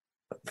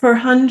for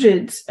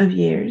hundreds of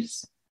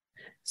years.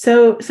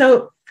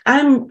 So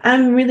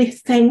I'm really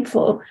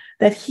thankful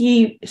that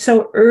he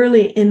so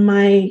early in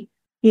my,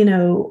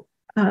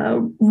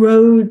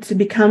 road to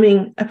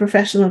becoming a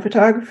professional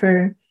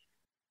photographer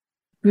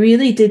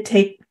really did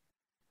take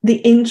the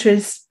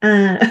interest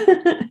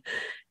to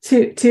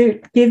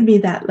give me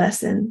that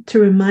lesson, to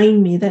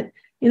remind me that,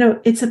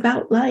 it's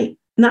about light,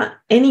 not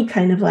any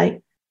kind of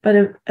light,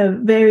 but a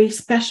very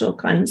special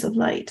kinds of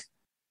light.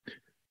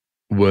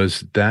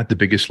 Was that the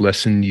biggest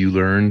lesson you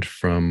learned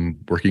from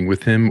working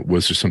with him?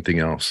 Was there something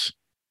else?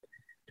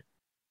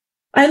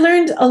 I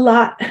learned a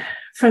lot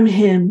from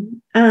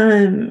him.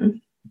 I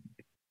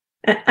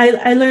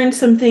learned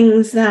some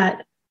things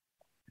that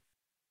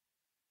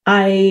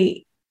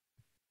I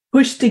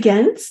pushed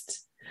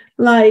against.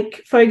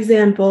 Like, for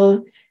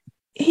example,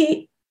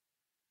 he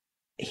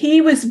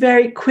was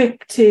very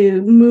quick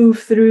to move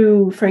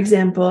through, for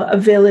example, a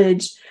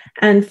village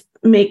and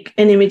make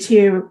an image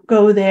here,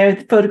 go there,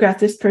 photograph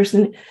this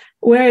person.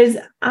 Whereas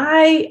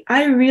I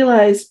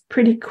realized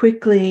pretty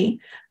quickly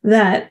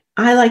that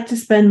I like to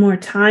spend more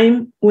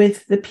time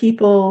with the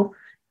people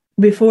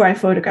before I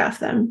photograph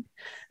them.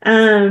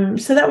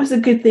 So that was a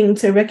good thing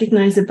to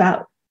recognize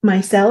about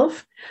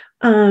myself.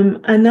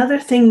 Another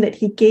thing that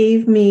he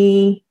gave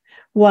me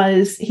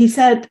was, he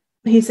said,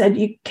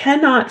 you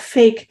cannot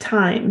fake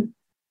time.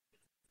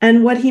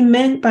 And what he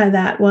meant by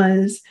that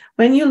was,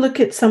 when you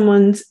look at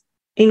someone's,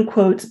 in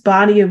quotes,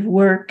 body of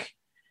work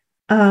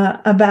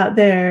about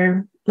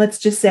their, let's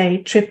just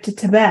say, trip to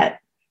Tibet,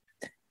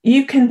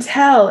 you can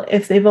tell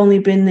if they've only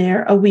been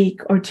there a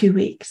week or 2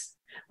 weeks.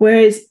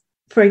 Whereas,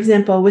 for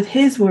example, with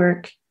his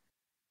work,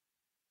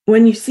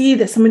 when you see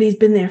that somebody's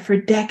been there for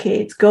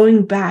decades,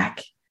 going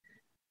back,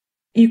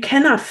 you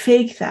cannot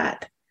fake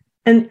that.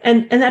 And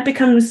that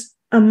becomes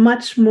a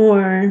much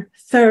more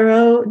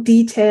thorough,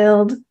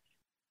 detailed,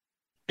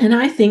 and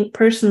I think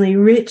personally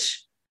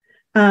rich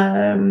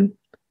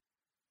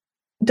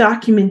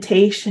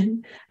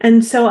documentation.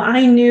 And so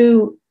I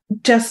knew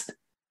just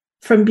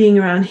from being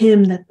around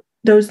him that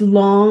those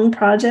long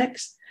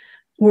projects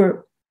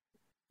were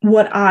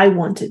what I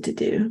wanted to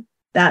do.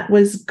 I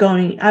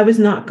was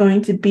not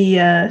going to be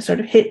a sort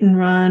of hit and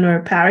run or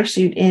a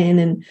parachute in.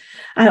 And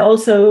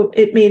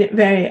it made it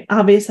very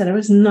obvious that I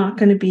was not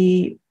going to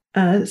be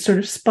a sort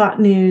of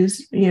spot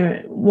news,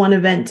 one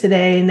event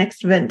today,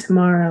 next event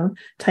tomorrow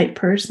type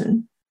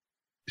person.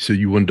 So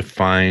you wanted to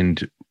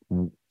find,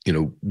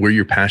 where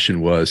your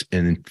passion was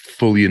and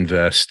fully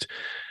invest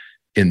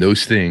in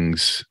those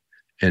things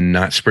and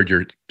not spread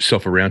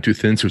yourself around too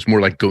thin. So it's more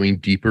like going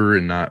deeper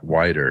and not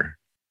wider.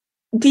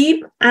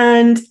 Deep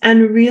and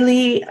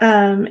really,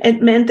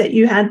 it meant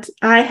that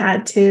I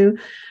had to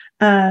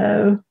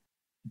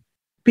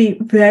be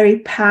very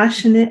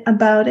passionate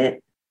about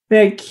it,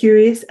 very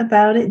curious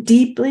about it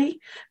deeply,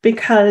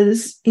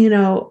 because,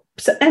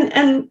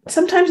 and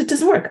sometimes it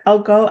doesn't work. I'll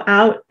go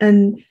out,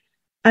 and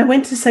I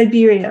went to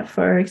Siberia,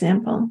 for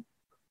example,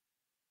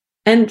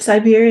 and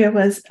Siberia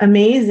was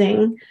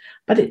amazing,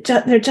 but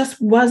there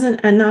just wasn't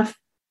enough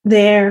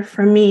there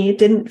for me. It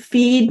didn't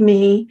feed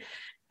me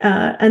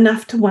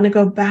enough to want to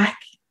go back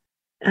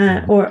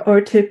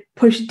or to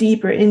push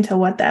deeper into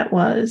what that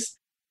was.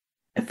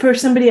 For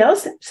somebody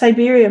else,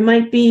 Siberia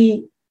might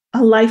be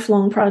a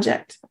lifelong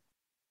project.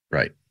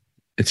 Right.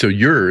 And so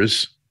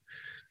yours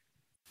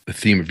the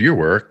theme of your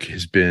work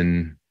has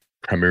been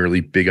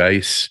primarily big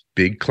ice,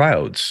 big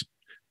clouds,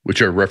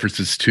 which are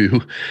references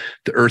to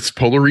the Earth's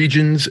polar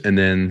regions and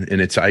then in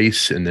its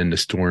ice and then the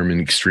storm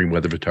and extreme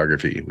weather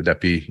photography. Would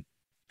that be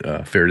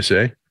fair to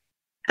say?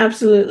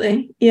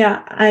 Absolutely.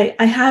 Yeah.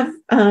 I have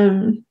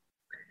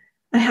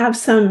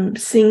some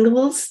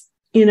singles,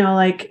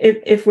 like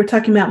if we're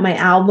talking about my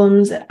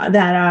albums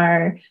that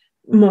are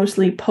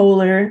mostly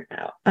polar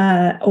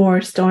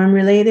or storm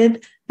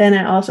related, then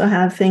I also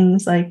have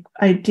things like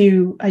I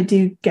do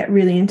get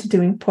really into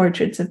doing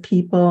portraits of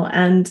people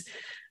and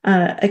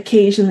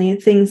occasionally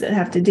things that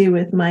have to do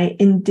with my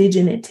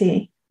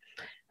indigeneity.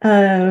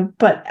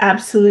 But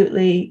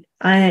absolutely,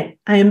 I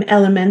am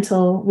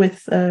elemental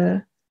with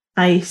the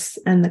ice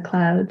and the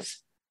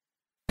clouds.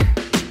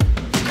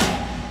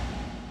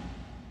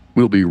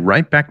 We'll be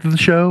right back to the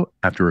show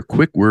after a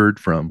quick word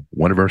from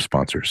one of our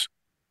sponsors.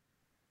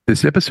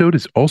 This episode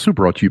is also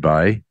brought to you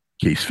by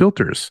Case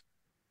Filters.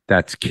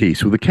 That's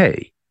Case with a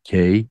K,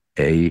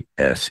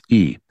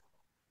 K-A-S-E.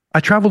 I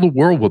travel the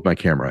world with my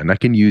camera and I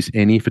can use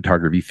any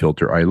photography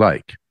filter I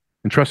like.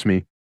 And trust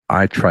me,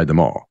 I've tried them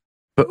all.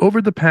 But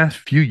over the past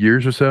few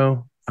years or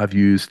so, I've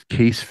used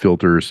Case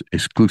Filters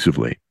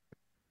exclusively.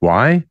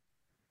 Why?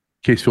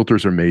 Case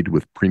filters are made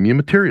with premium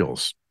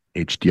materials,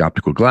 HD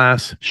optical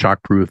glass,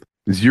 shockproof,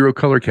 zero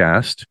color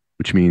cast,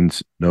 which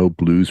means no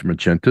blues or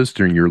magentas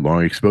during your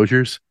long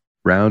exposures,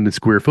 round and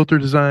square filter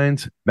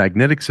designs,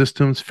 magnetic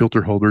systems,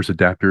 filter holders,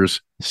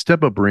 adapters,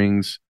 step-up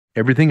rings,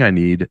 everything I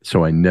need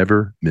so I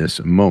never miss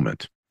a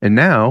moment. And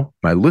now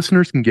my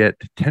listeners can get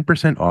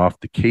 10% off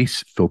the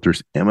Case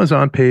Filters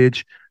Amazon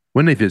page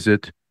when they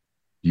visit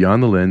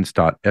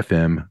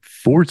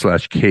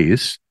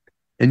beyondthelens.fm/case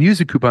and use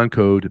the coupon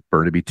code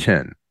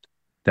Burnaby10.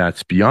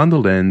 That's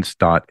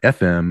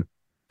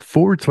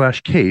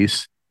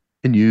beyondthelens.fm/case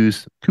and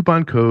use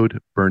coupon code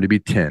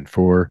Burnaby10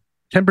 for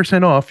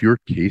 10% off your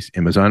Case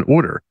Amazon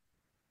order.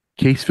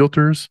 Case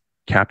Filters,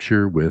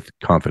 capture with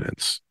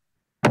confidence.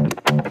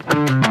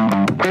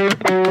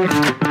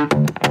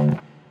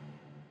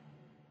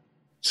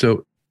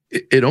 So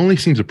it only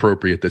seems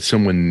appropriate that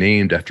someone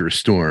named after a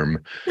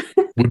storm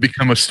would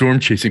become a storm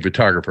chasing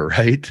photographer,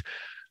 right?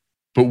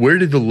 But where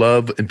did the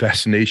love and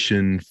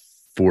fascination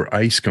for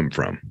ice come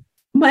from?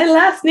 My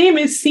last name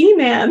is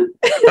Seaman.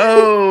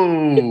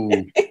 Oh,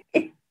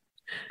 of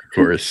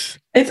course.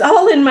 It's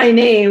all in my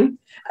name.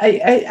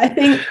 I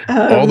think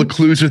all the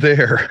clues are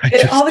there.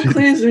 All the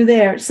clues are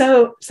there.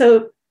 So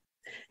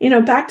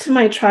back to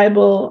my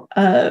tribal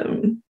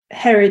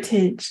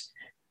heritage.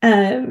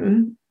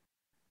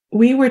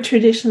 We were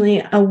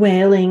traditionally a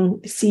whaling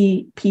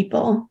sea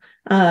people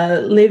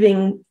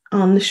living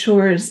on the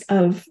shores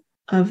of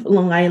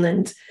Long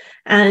Island,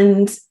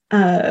 and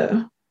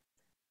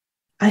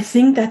I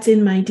think that's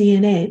in my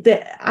DNA.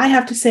 That I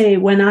have to say,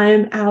 when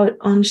I'm out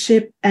on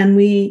ship and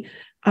we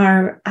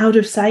are out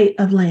of sight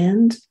of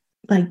land,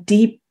 like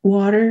deep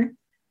water,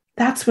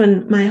 that's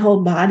when my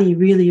whole body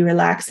really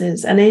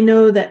relaxes. And I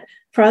know that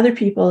for other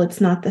people,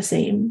 it's not the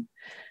same.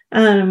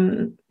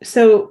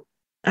 So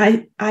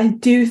I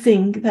do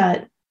think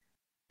that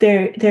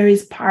there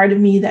is part of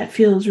me that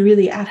feels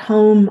really at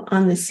home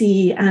on the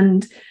sea,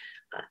 and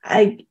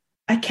I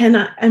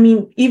cannot. I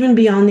mean, even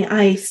beyond the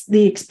ice,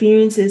 the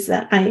experiences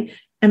that I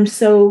am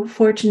so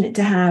fortunate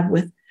to have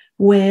with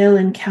whale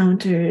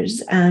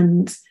encounters,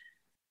 and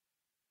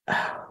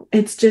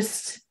it's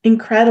just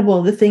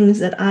incredible the things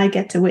that I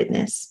get to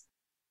witness.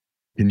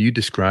 Can you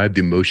describe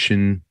the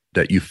emotion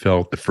that you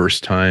felt the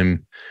first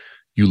time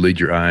you laid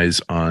your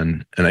eyes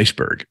on an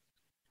iceberg?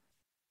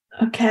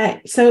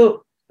 Okay,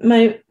 so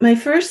my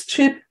first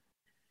trip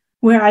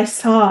where I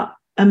saw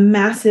a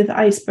massive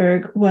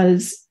iceberg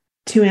was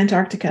to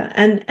Antarctica,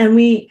 and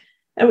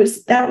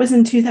that was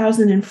in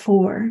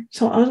 2004.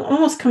 So I was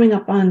almost coming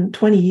up on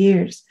 20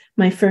 years,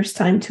 my first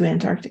time to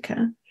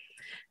Antarctica.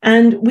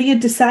 And we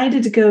had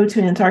decided to go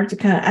to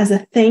Antarctica as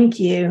a thank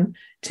you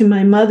to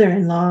my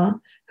mother-in-law,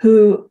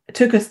 who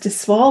took us to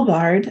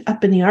Svalbard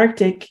up in the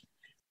Arctic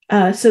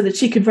so that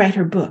she could write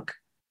her book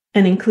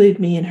and include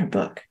me in her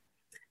book.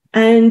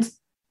 And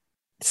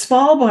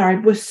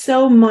Svalbard was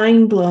so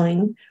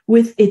mind-blowing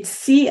with its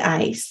sea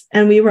ice,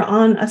 and we were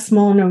on a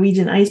small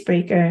Norwegian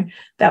icebreaker,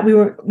 that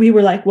we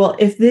were like, well,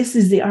 if this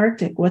is the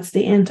Arctic, what's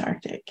the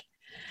Antarctic?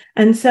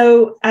 And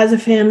so as a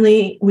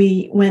family,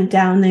 we went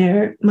down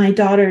there. My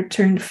daughter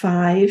turned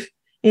 5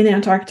 in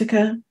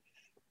Antarctica.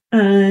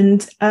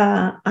 And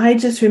I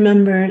just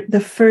remember the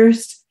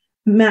first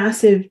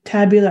massive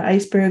tabular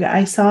iceberg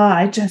I saw.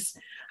 I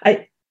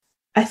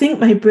think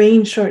my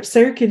brain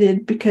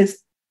short-circuited, because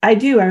I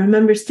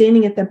remember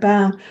standing at the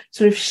bow,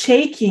 sort of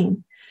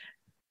shaking,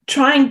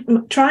 trying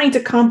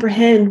to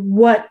comprehend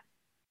what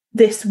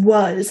this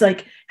was,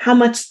 like how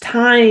much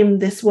time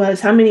this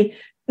was,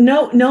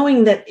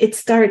 knowing that it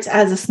starts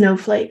as a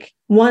snowflake,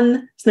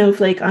 one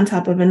snowflake on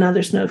top of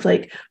another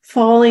snowflake,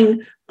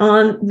 falling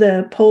on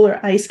the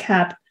polar ice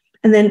cap,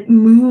 and then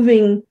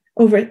moving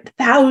over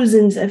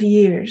thousands of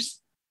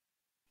years,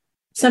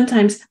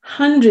 sometimes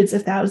hundreds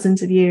of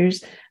thousands of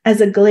years,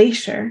 as a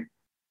glacier,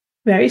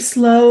 very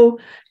slow,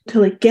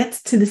 till it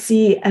gets to the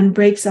sea and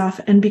breaks off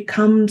and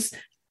becomes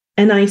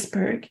an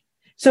iceberg.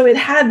 So it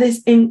had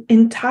this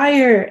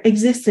entire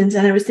existence.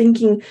 And I was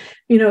thinking,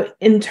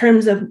 in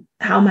terms of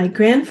how my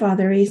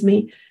grandfather raised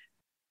me,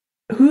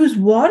 whose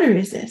water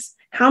is this?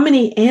 How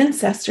many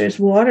ancestors'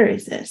 water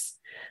is this?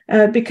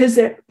 Because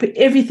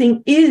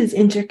everything is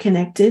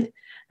interconnected.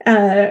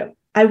 I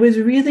was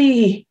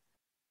really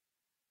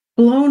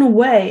blown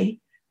away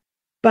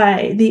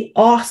by the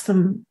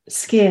awesome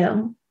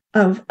scale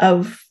of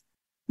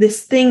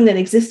this thing that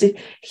existed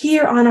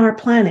here on our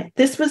planet.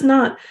 This was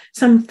not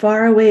some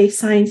faraway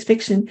science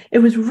fiction. It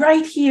was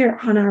right here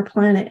on our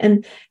planet,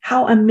 and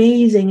how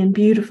amazing and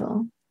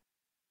beautiful.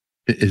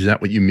 Is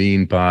that what you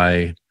mean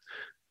by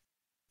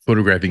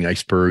photographing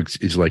icebergs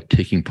is like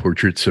taking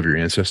portraits of your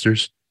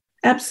ancestors?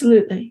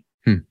 Absolutely.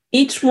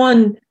 Each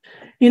one,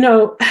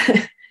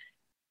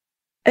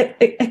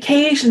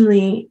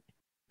 occasionally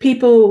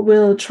people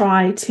will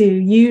try to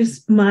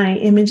use my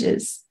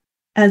images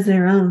as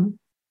their own.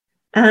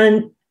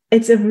 And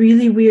it's a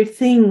really weird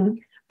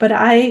thing, but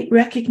I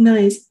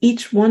recognize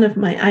each one of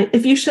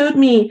if you showed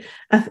me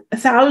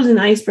 1,000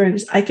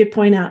 icebergs, I could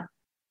point out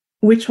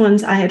which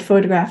ones I had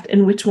photographed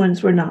and which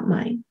ones were not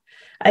mine.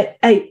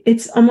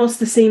 It's almost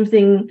the same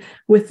thing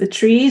with the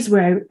trees,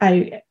 where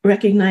I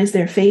recognize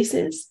their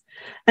faces.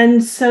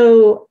 And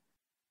so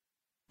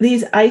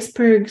these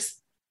icebergs,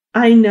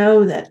 I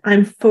know that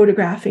I'm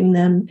photographing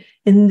them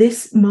in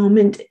this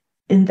moment,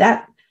 in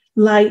that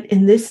light,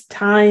 in this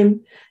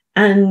time.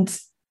 And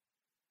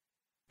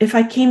if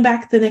I came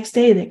back the next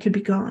day, they could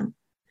be gone.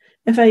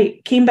 If I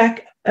came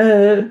back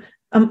a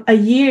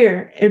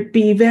year, it'd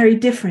be very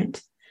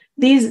different.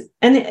 And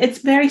it's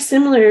very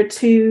similar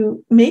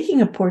to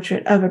making a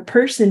portrait of a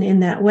person in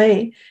that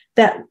way,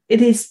 that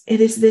it is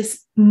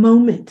this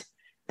moment,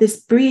 this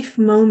brief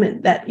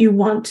moment that you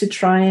want to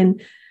try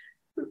and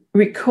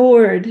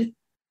record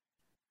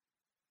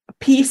a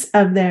piece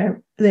of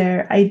their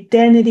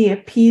identity, a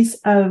piece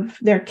of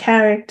their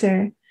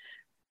character,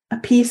 a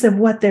piece of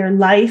what their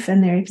life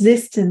and their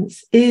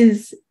existence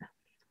is.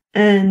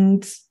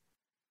 And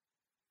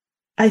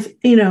it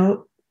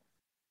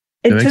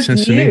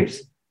took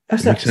years.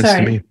 Makes sense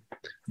to me.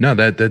 No,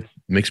 that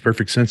makes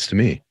perfect sense to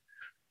me.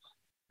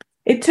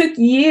 It took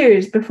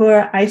years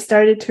before I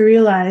started to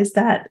realize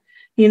that,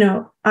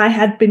 I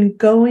had been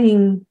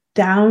going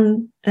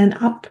down and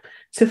up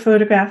to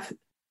photograph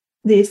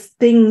these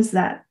things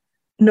that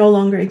no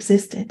longer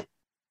existed.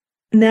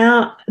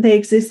 Now they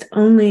exist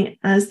only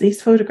as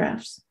these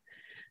photographs.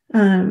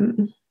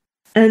 And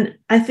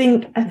I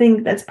think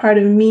that's part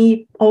of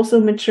me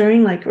also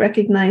maturing, like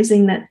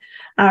recognizing that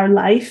our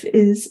life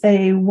is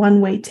a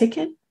one-way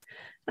ticket.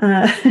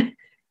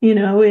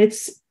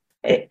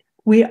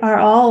 We are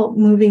all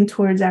moving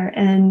towards our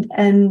end,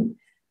 and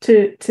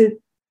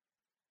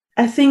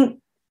I think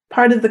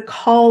part of the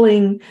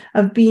calling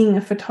of being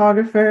a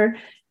photographer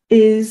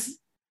is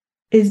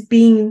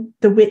being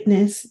the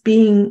witness,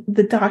 being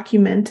the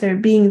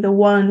documenter, being the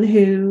one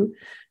who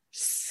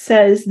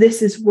says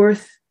this is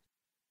worth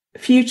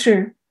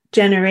future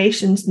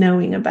generations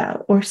knowing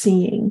about or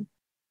seeing.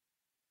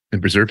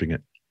 And preserving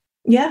it.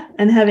 Yeah,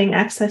 and having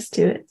access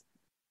to it.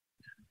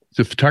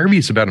 So photography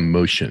is about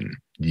emotion.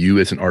 You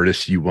as an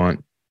artist,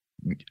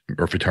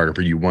 or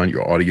photographer, you want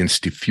your audience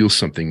to feel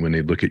something when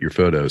they look at your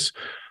photos.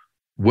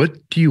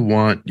 What do you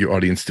want your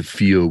audience to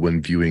feel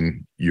when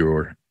viewing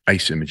your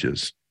ice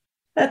images?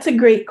 That's a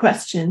great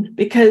question,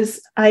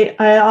 because I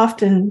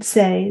often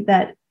say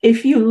that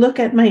if you look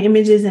at my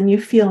images and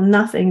you feel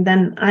nothing,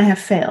 then I have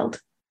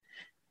failed.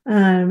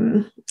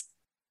 I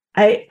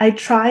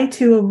try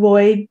to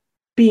avoid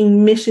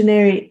being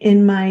missionary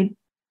in my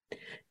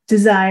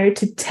desire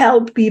to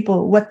tell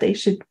people what they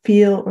should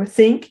feel or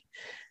think.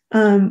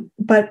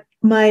 But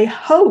my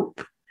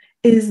hope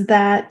is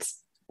that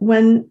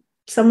when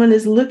someone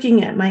is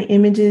looking at my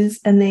images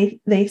and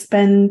they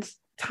spend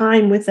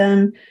time with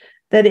them,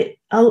 that it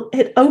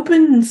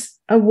opens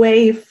a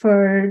way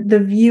for the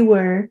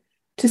viewer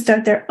to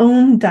start their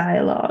own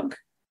dialogue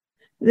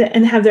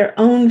and have their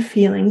own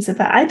feelings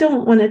about. I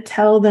don't want to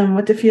tell them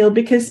what to feel,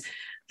 because,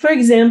 for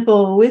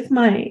example, with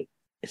my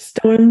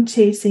storm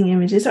chasing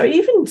images, or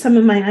even some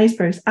of my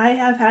icebergs, I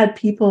have had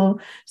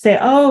people say,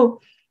 "Oh,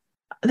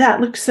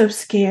 that looks so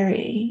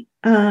scary.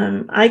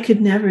 I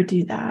could never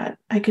do that.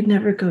 I could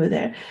never go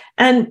there."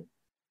 And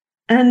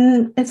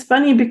it's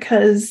funny,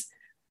 because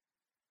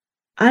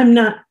I'm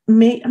not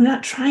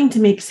trying to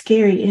make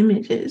scary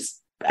images.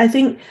 I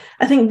think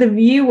the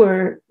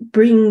viewer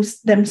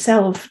brings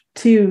themselves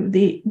to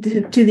the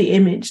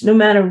image, no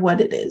matter what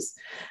it is.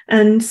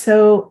 And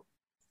so,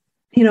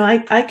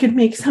 I could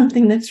make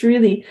something that's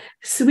really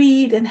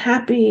sweet and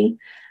happy,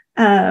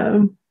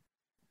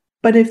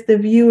 but if the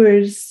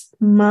viewer's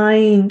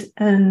mind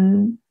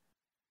and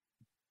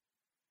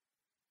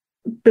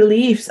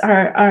beliefs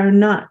are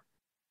not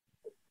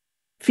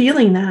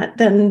feeling that,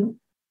 then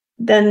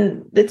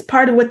it's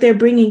part of what they're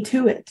bringing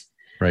to it.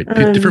 Right.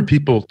 Different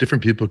people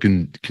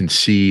can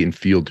see and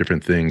feel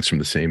different things from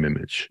the same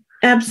image.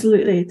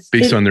 Absolutely.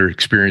 Based on their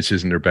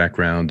experiences and their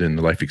background and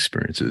the life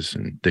experiences,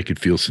 and they could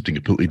feel something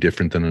completely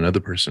different than another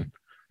person.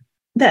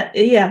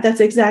 That's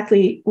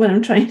exactly what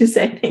I'm trying to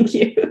say. Thank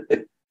you.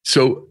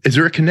 So is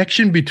there a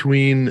connection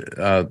between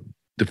the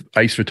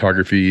ice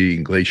photography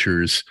and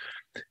glaciers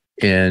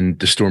and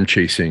the storm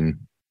chasing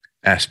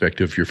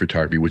aspect of your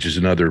photography, which is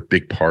another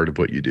big part of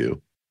what you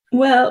do?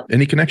 Well,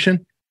 any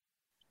connection?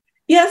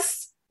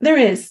 Yes, there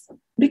is,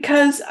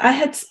 because I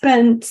had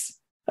spent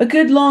a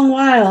good long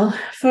while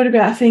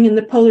photographing in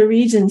the polar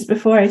regions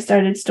before I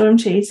started storm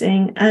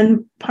chasing.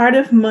 And part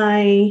of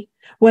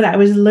what I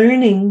was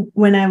learning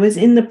when I was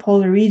in the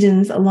polar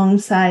regions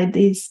alongside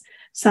these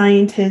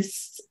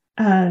scientists,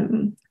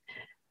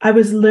 I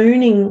was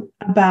learning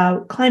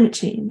about climate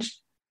change.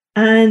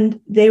 And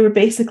they were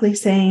basically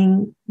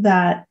saying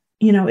that,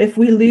 if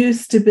we lose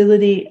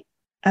stability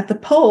at the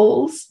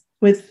poles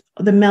with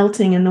the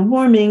melting and the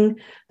warming,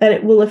 that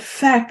it will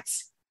affect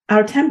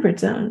our temperate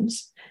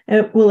zones.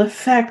 It will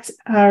affect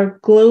our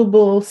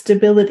global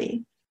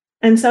stability.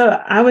 And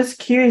so I was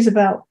curious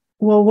about,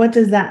 well, what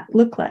does that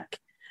look like?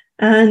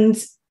 And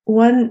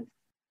one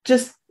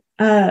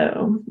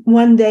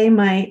day,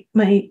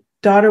 my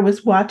daughter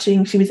was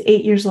watching, she was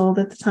 8 years old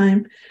at the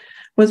time,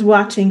 was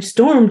watching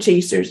Storm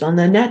Chasers on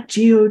the Nat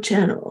Geo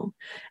channel.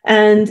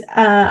 And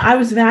I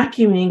was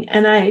vacuuming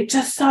and I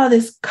just saw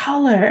this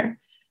color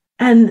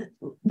and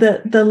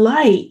the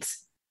light.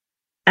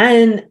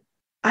 And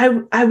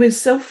I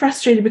was so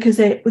frustrated because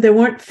they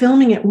weren't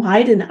filming it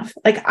wide enough.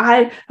 Like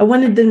I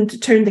wanted them to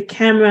turn the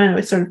camera, and it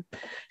was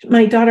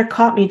my daughter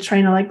caught me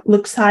trying to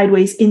look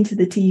sideways into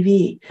the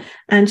TV.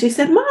 And she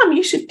said, "Mom,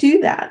 you should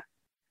do that."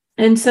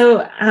 And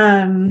so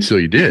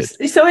you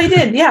did. So I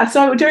did. Yeah.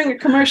 So during a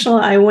commercial,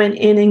 I went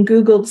in and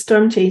Googled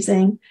storm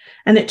chasing,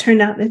 and it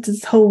turned out it's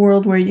this whole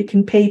world where you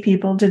can pay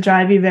people to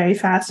drive you very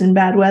fast in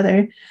bad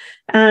weather.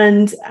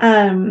 And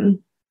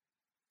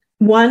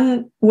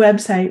one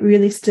website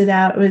really stood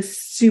out. It was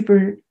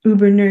super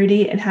uber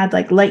nerdy. It had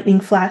lightning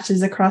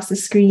flashes across the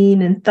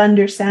screen and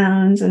thunder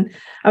sounds. And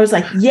I was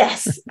like,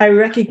 yes, I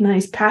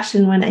recognize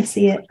passion when I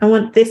see it. I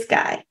want this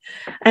guy.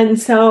 And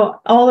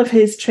so all of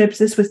his trips,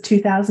 this was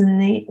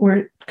 2008,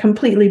 were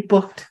completely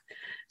booked.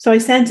 So I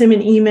sent him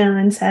an email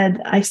and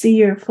said, I see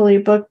you're fully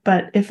booked,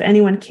 but if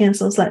anyone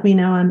cancels, let me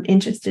know. I'm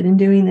interested in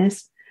doing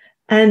this.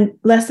 And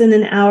less than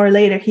an hour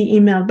later, he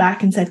emailed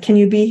back and said, can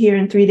you be here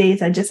in 3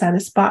 days? I just had a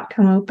spot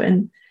come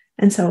open.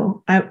 And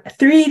so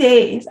 3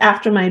 days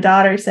after my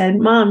daughter said,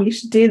 Mom, you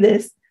should do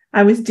this,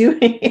 I was doing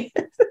it.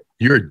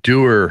 You're a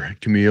doer,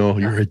 Camille.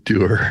 You're a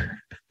doer.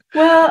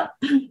 Well,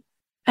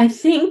 I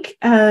think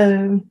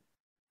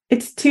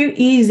it's too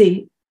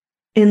easy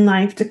in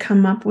life to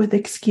come up with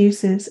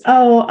excuses.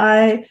 Oh,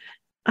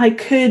 I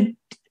could,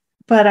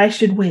 but I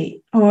should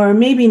wait, or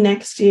maybe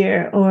next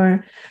year,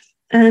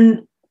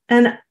 and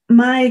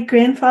my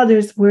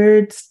grandfather's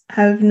words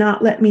have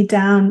not let me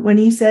down when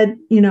he said,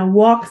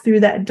 walk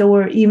through that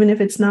door, even if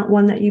it's not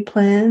one that you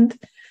planned.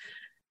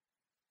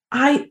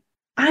 I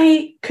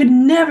could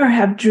never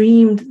have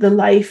dreamed the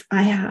life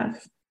I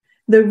have,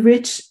 the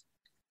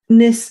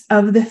richness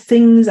of the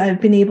things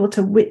I've been able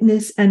to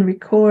witness and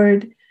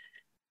record,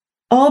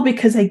 all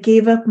because I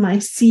gave up my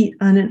seat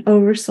on an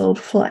oversold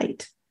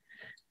flight.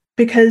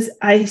 Because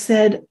I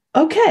said,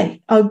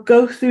 okay, I'll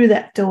go through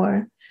that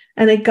door.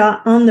 And I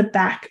got on the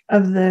back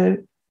of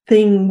the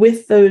thing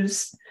with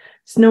those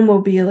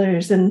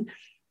snowmobilers. And,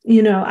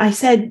 I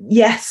said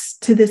yes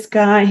to this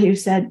guy who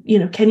said,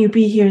 can you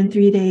be here in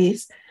 3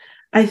 days?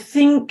 I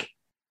think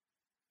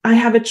I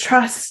have a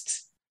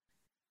trust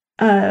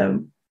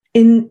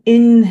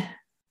in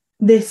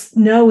this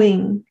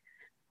knowing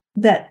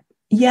that,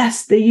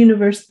 yes, the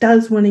universe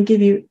does want to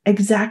give you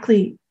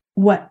exactly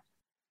what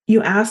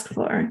you ask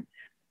for,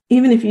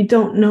 even if you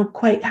don't know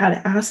quite how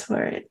to ask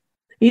for it.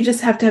 You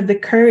just have to have the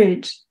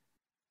courage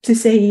to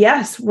say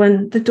yes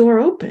when the door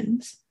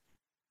opens.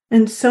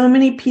 And so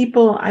many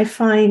people, I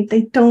find,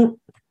 they don't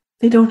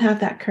have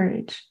that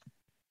courage.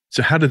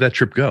 So how did that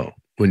trip go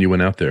when you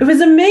went out there? It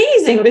was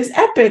amazing. It was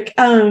epic.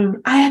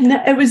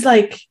 It was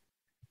like,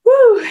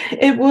 whoo,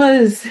 it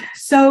was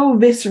so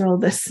visceral,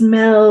 the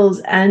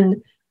smells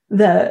and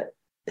the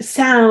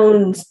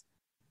sounds.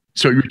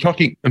 So you're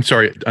talking, I'm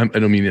sorry, I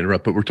don't mean to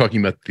interrupt, but we're talking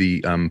about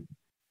the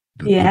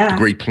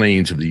Great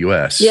Plains of the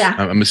U.S. Yeah,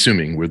 I'm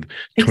assuming with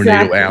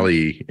Tornado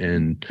Alley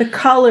and the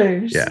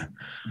colors. Yeah,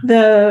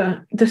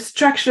 the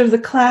structure of the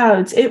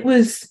clouds. It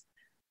was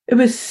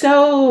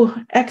so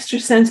extra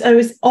sense. It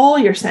was all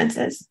your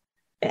senses,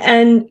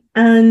 and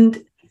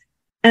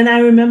I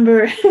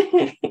remember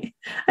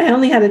I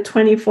only had a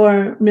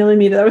 24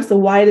 millimeter. That was the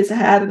widest I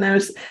had, and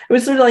it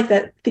was sort of like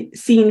that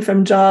scene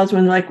from Jaws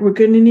when we're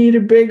going to need a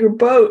bigger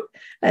boat.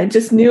 I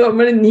just knew I'm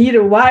going to need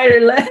a wider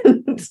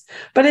lens,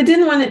 but I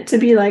didn't want it to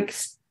be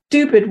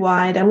stupid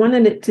wide. I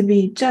wanted it to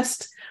be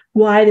just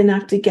wide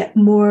enough to get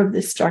more of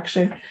the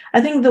structure.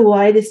 I think the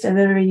widest I've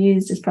ever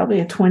used is probably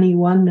a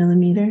 21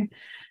 millimeter.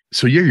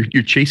 So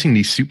you're chasing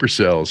these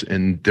supercells,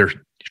 and they're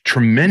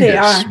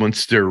tremendous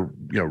once they're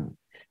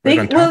right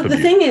on top of The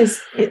you. thing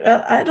is,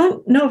 I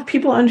don't know if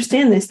people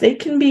understand this. They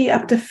can be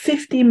up to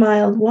 50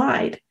 miles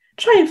wide.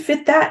 Try and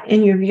fit that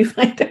in your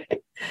viewfinder.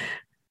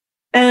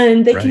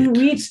 And they can Right.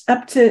 reach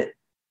up to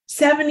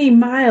 70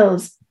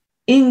 miles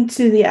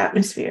into the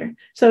atmosphere.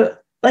 So,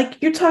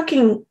 like, you're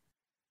talking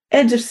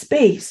edge of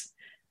space.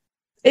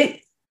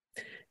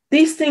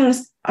 These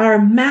things are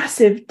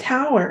massive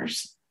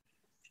towers.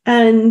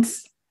 And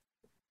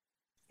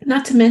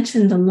not to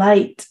mention the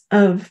light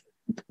of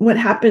what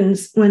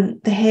happens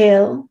when the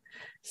hail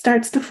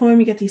starts to form.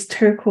 You get these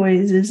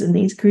turquoises and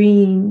these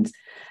greens.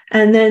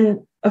 And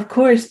then, of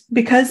course,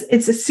 because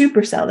it's a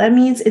supercell, that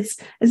means it's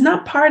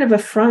not part of a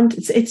front.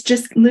 It's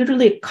just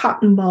literally a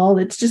cotton ball.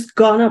 It's just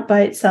gone up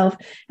by itself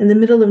in the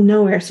middle of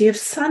nowhere. So you have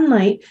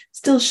sunlight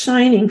still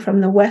shining from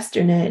the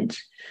western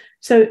edge.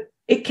 So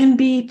it can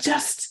be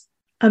just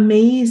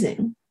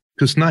amazing.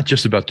 It's not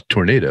just about the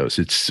tornadoes.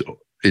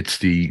 It's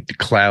the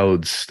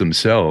clouds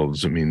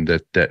themselves. I mean,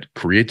 that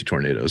create the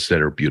tornadoes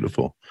that are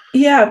beautiful.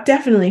 Yeah,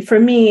 definitely.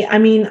 For me, I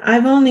mean,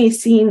 I've only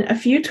seen a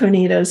few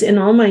tornadoes in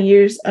all my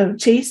years of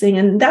chasing,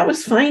 and that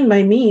was fine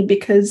by me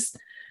because,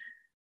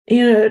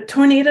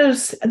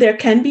 tornadoes, there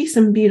can be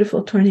some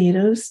beautiful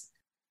tornadoes,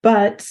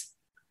 but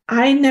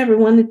I never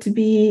wanted to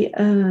be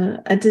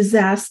a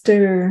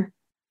disaster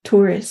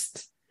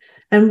tourist.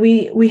 And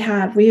we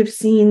have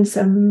seen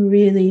some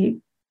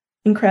really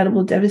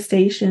incredible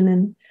devastation,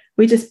 and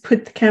we just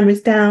put the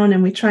cameras down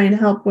and we try and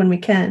help when we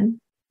can.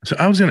 So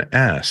I was going to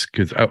ask,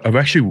 because I've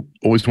actually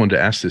always wanted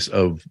to ask this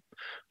of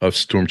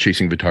storm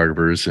chasing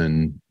photographers,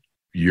 and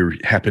you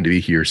happen to be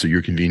here, so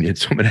you're convenient.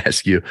 So I'm going to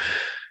ask you,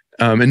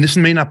 and this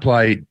may not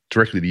apply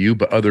directly to you,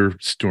 but other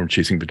storm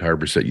chasing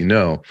photographers that you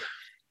know.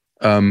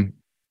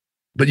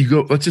 But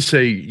let's just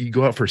say you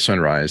go out for a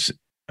sunrise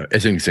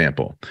as an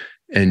example,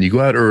 and you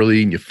go out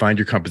early and you find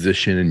your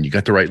composition and you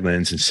got the right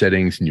lens and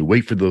settings, and you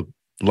wait for the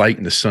light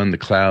and the sun, the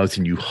clouds,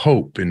 and you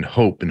hope and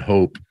hope and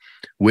hope,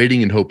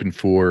 waiting and hoping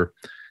for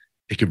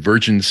a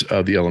convergence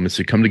of the elements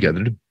that come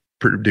together to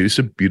produce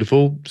a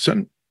beautiful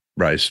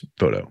sunrise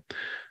photo.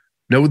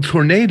 Now with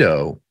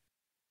tornado,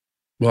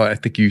 well, I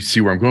think you see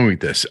where I'm going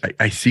with this.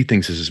 I see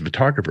things as a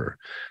photographer.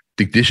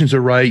 The conditions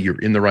are right, you're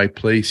in the right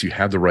place, you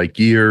have the right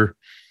gear,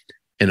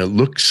 and it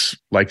looks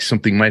like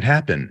something might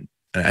happen.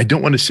 And I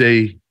don't want to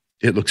say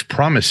it looks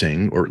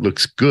promising or it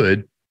looks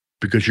good,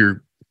 because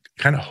you're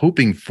kind of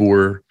hoping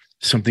for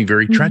something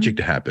very tragic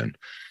to happen.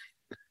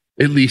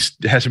 At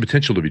least it has the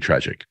potential to be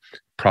tragic.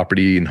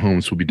 Property and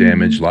homes will be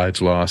damaged,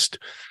 lives lost.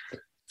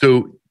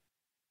 So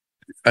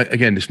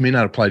again, this may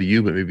not apply to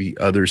you, but maybe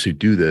others who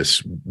do this.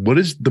 What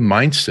is the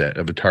mindset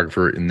of a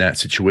photographer in that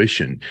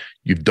situation?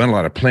 You've done a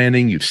lot of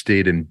planning. You've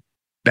stayed in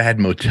bad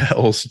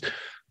motels,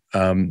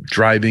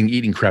 driving,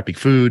 eating crappy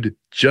food,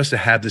 just to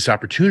have this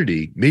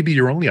opportunity, maybe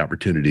your only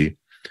opportunity.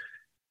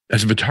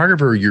 As a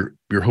photographer,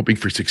 you're hoping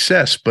for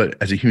success,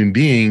 but as a human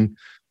being,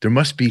 there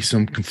must be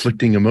some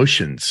conflicting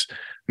emotions.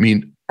 I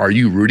mean, are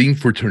you rooting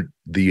for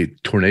the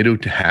tornado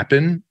to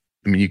happen?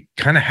 I mean, you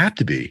kind of have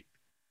to be.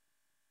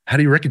 How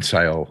do you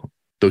reconcile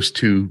those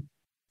two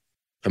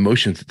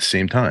emotions at the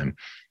same time?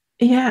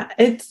 Yeah,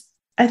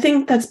 I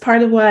think that's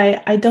part of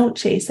why I don't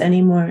chase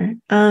anymore.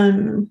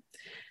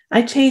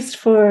 I chased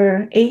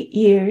for 8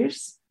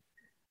 years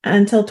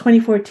until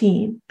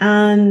 2014,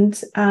 and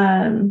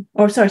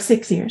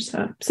 6 years.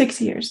 So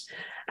 6 years.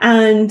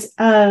 And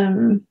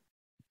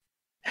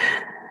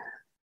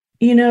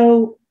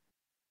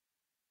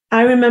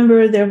I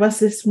remember there was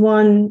this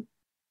one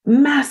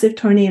massive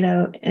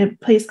tornado in a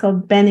place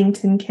called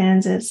Bennington,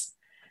 Kansas.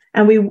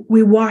 And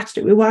we watched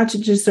it. We watched it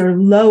just sort of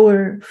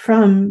lower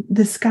from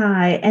the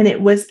sky. And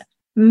it was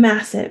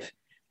massive.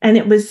 And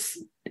it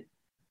was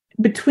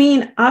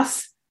between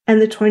us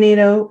and the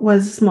tornado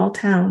was a small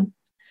town.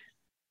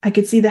 I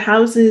could see the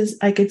houses.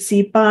 I could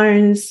see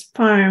barns,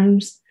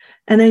 farms.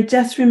 And I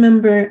just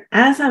remember,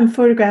 as I'm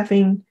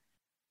photographing,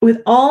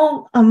 with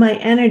all of my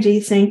energy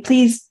saying,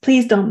 please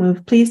don't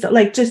move. Please don't,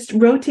 like, just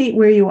rotate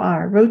where you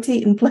are,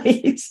 rotate in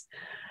place.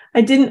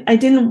 I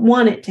didn't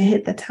want it to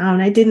hit the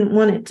town. I didn't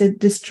want it to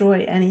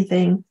destroy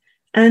anything.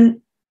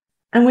 And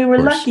we were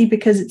lucky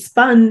because it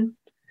spun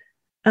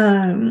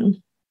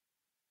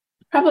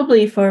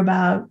probably for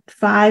about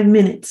 5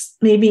 minutes,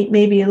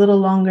 maybe a little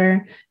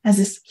longer, as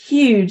this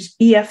huge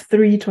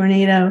EF3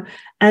 tornado.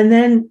 And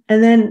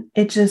then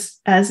it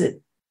just, as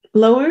it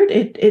lowered,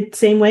 it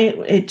same way,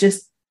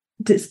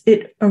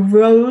 it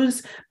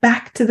arose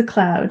back to the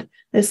cloud,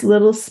 this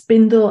little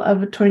spindle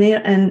of a tornado,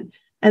 and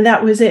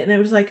that was it. And it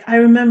was like, I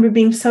remember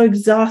being so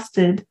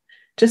exhausted,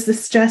 just the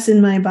stress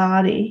in my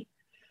body.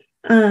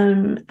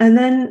 And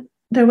then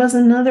there was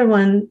another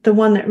one, the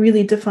one that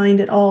really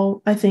defined it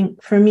all, I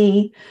think, for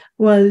me,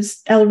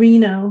 was El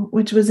Reno,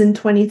 which was in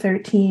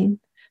 2013.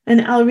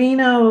 And El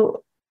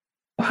Reno,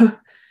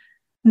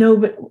 no,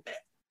 but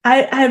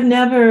I have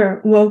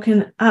never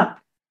woken up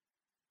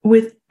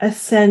with a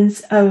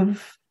sense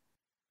of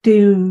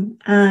doom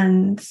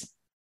and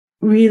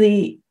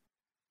really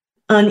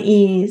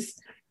unease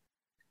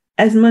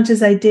as much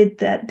as I did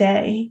that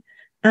day.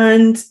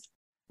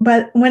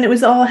 But when it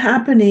was all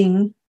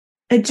happening,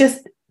 it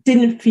just,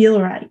 didn't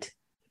feel right.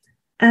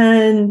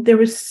 And there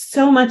was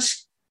so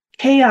much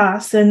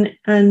chaos, and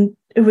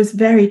it was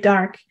very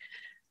dark.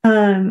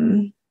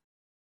 And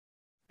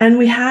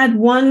we had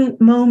one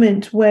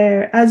moment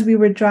where, as we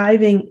were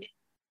driving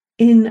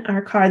in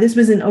our car, this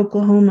was in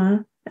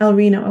Oklahoma, El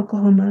Reno,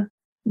 Oklahoma,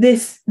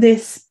 this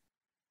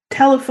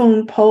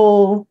telephone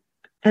pole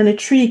and a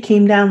tree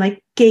came down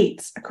like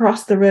gates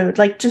across the road,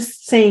 like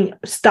just saying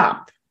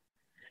stop,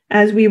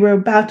 as we were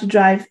about to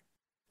drive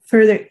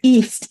further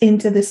east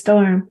into the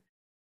storm.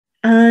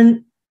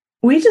 And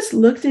we just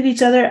looked at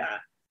each other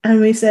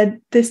and we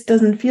said, this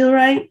doesn't feel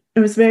right. It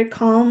was very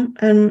calm.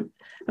 And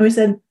we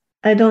said,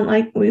 we don't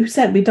like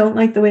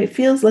the way it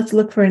feels. Let's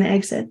look for an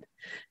exit.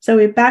 So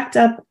we backed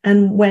up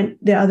and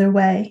went the other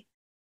way.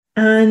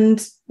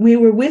 And we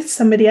were with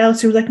somebody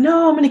else who was like,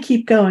 no, I'm going to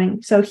keep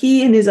going. So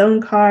he in his own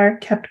car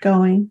kept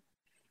going.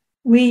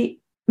 We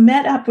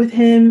met up with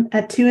him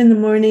at 2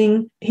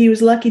 a.m. He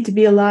was lucky to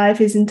be alive.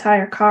 His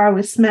entire car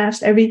was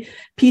smashed. Every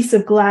piece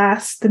of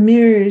glass, the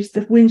mirrors,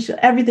 the windshield,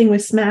 everything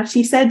was smashed.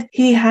 He said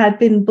he had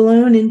been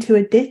blown into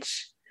a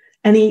ditch,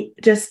 and he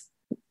just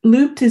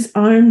looped his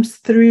arms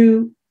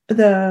through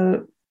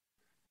the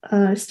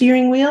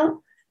steering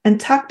wheel and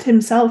tucked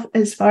himself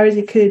as far as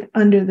he could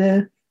under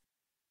the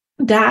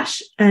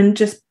dash and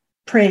just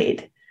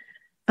prayed.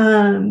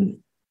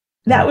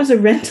 That was a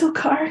rental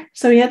car,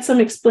 so he had some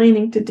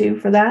explaining to do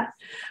for that.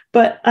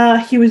 But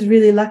he was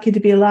really lucky to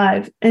be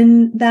alive.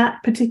 In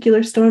that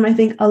particular storm, I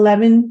think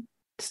 11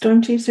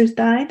 storm chasers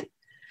died.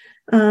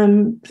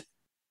 One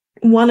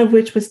of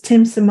which was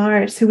Tim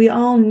Samaras, who we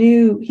all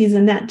knew, he's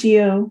a Nat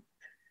Geo,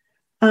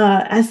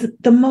 as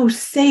the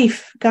most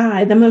safe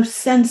guy, the most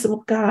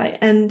sensible guy,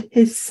 and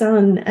his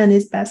son and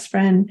his best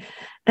friend.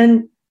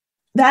 And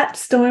that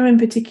storm in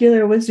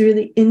particular was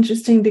really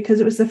interesting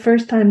because it was the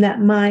first time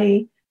that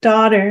my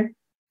daughter,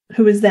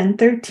 who was then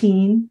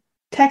 13,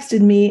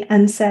 texted me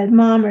and said,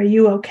 Mom, are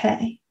you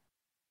okay?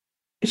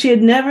 She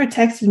had never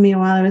texted me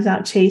while I was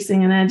out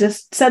chasing, and I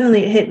just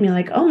suddenly it hit me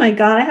like, oh my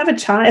God, I have a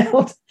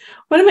child.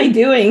 What am I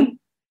doing?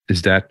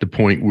 Is that the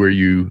point where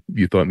you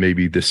thought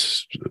maybe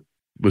this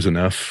was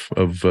enough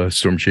of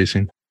storm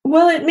chasing?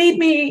 Well, it made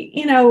me,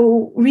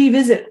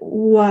 revisit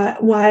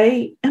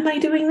why am I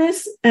doing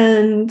this?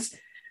 And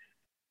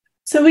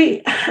so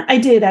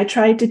I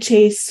tried to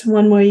chase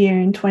one more year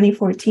in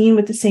 2014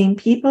 with the same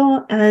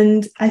people.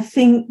 And I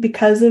think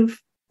because of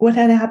what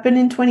had happened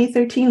in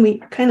 2013, we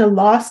kind of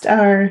lost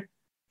our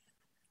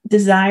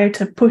desire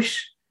to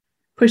push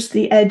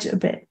the edge a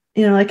bit.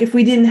 Like if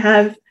we didn't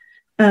have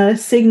a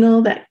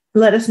signal that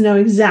let us know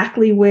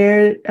exactly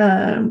where,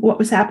 what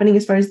was happening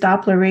as far as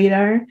Doppler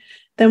radar,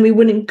 then we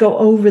wouldn't go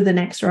over the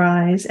next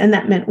rise. And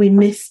that meant we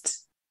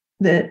missed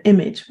the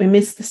image. We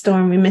missed the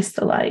storm. We missed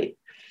the light.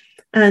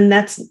 And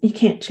you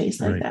can't chase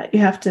like right. that.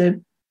 You have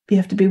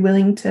to be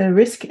willing to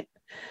risk it.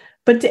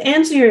 But to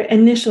answer your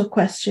initial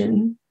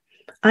question,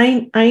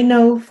 I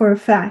know for a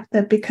fact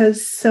that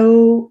because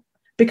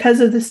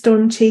of the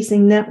storm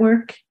chasing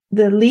network,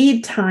 the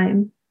lead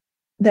time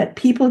that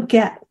people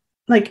get,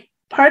 like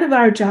part of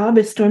our job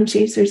as storm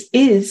chasers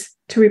is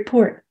to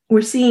report.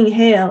 We're seeing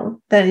hail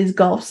that is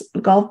golf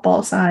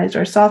ball sized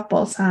or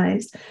softball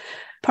sized.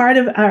 Part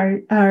of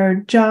our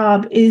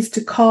job is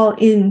to call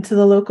in to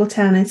the local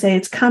town and say,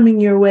 it's coming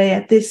your way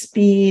at this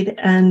speed,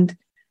 and,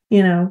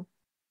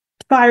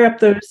 fire up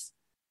those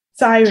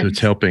sirens. So it's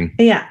helping.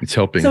 Yeah. It's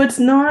helping. So it's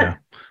not, yeah.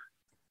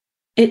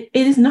 It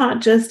is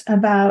not just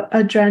about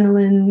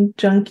adrenaline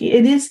junkie.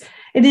 It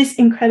is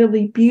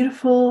incredibly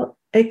beautiful.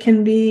 It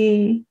can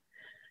be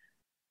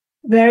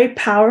very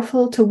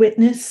powerful to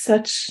witness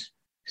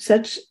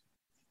such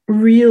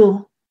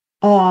real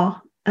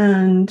awe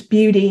and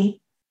beauty.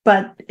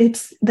 But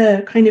it's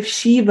the kind of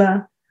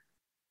Shiva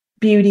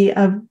beauty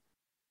of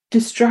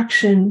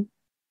destruction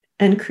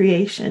and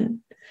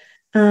creation.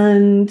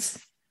 And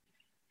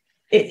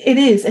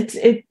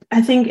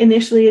I think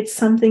initially it's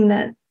something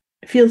that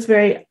feels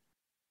very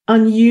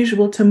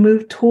unusual to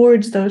move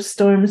towards those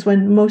storms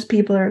when most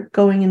people are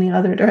going in the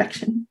other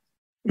direction.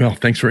 Well,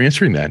 thanks for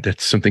answering that.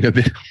 That's something I've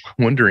been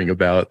wondering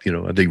about.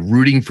 Are they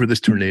rooting for this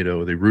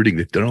tornado? Are they rooting?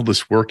 They've done all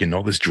this work and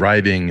all this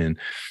driving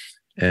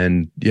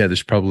and yeah,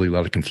 there's probably a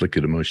lot of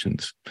conflicted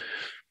emotions.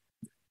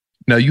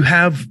 Now you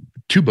have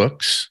 2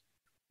 books,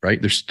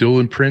 right? They're still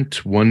in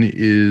print. One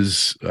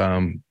is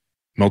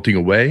Melting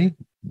Away,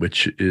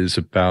 which is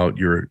about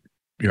your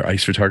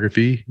ice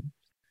photography.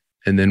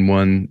 And then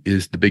one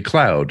is The Big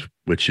Cloud,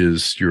 which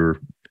is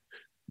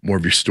more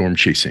of your storm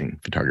chasing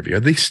photography. Are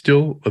they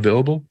still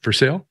available for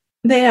sale?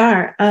 They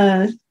are.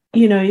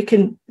 You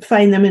can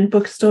find them in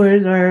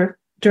bookstores or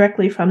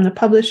directly from the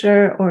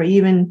publisher, or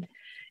even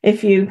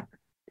if you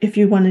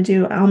want to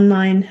do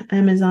online,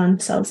 Amazon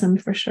sells them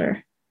for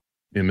sure.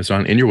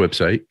 Amazon and your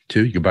website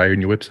too. You can buy it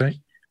on your website?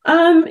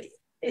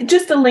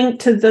 Just a link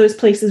to those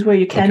places where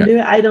you can do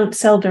it. I don't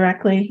sell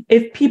directly.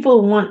 If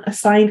people want a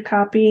signed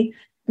copy,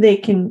 they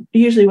can,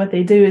 usually what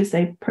they do is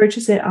they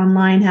purchase it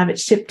online, have it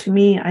shipped to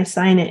me, I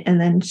sign it,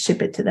 and then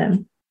ship it to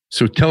them.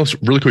 So tell us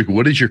really quick,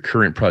 what is your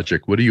current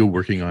project? What are you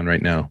working on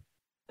right now?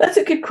 That's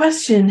a good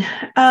question.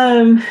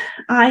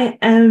 I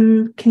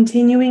am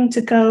continuing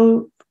to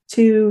go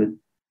to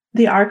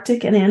the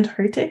Arctic and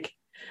Antarctic,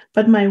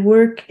 but my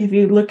work, if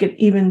you look at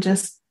even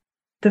just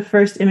the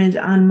first image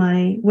on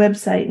my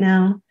website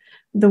now,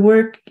 the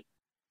work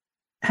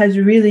has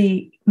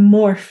really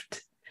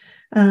morphed.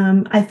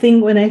 I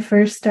think when I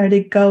first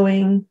started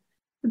going,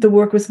 the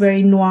work was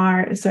very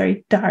noir, it's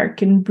very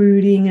dark and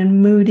brooding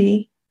and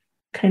moody,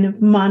 kind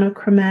of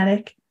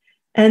monochromatic.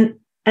 And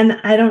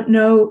I don't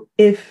know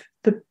if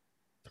the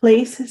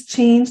place has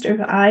changed or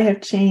if I have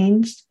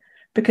changed,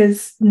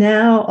 because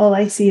now all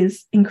I see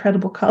is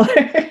incredible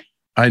color.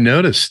 I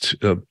noticed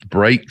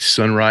bright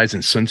sunrise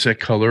and sunset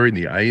color in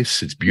the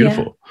ice. It's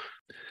beautiful.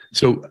 Yeah.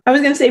 So I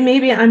was going to say,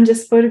 maybe I'm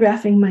just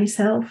photographing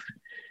myself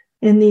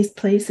in these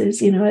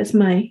places, as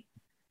my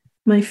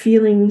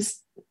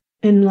feelings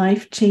in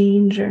life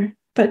change.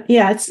 But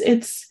yeah,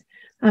 it's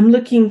I'm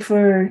looking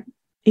for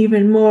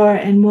even more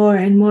and more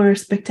and more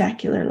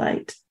spectacular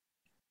light.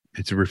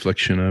 It's a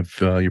reflection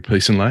of your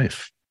place in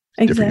life.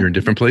 Exactly. You're in a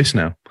different place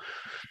now.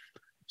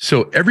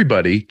 So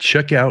everybody,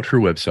 check out her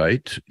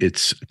website.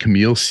 It's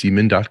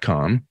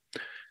CamilleSeaman.com.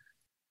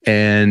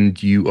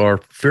 And you are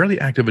fairly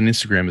active on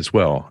Instagram as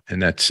well.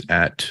 And that's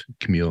at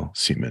Camille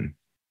Seaman.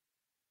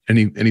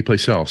 Any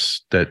place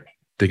else that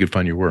they could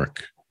find your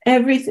work?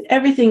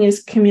 Everything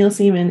is Camille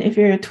Seaman. If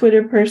you're a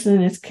Twitter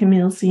person, it's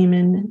Camille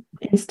Seaman.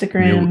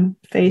 Instagram,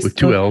 Facebook. With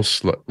 2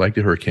 L's, like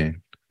the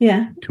hurricane.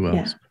 Yeah. 2 L's.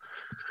 Yeah.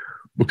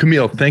 Well,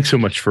 Camille, thanks so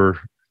much for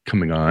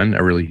coming on. I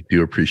really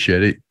do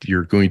appreciate it.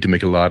 You're going to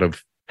make a lot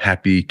of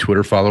happy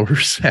Twitter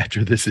followers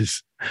after this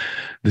is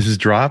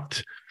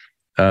dropped.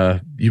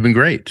 You've been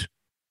great.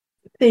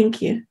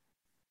 Thank you.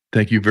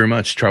 Thank you very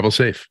much. Travel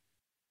safe.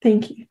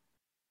 Thank you.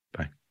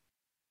 Bye.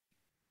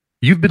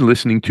 You've been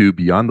listening to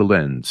Beyond the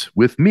Lens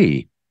with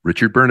me,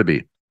 Richard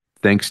Burnaby.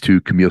 Thanks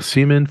to Camille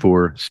Seaman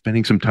for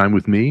spending some time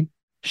with me,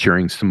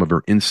 sharing some of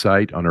her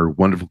insight on her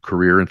wonderful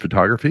career in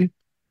photography.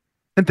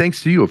 And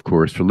thanks to you, of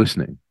course, for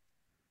listening.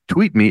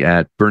 Tweet me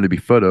at Burnaby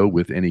Photo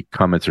with any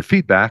comments or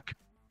feedback.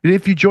 And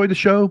if you enjoyed the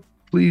show,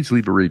 please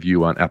leave a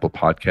review on Apple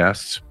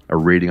Podcasts, a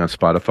rating on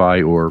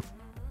Spotify, or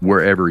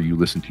wherever you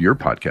listen to your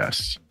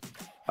podcasts.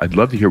 I'd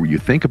love to hear what you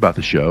think about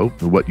the show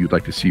and what you'd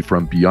like to see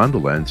from Beyond the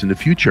Lens in the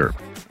future.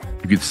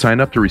 You can sign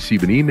up to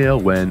receive an email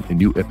when a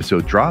new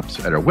episode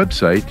drops at our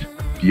website,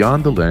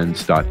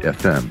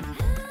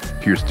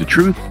 beyondthelens.fm. Here's to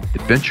truth,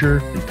 adventure,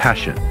 and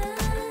passion.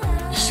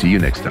 See you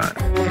next time.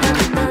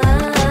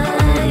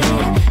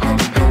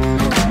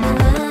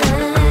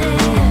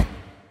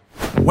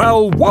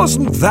 Well,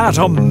 wasn't that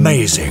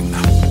amazing?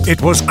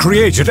 It was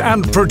created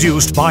and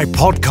produced by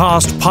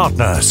Podcast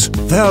Partners.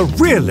 They're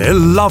really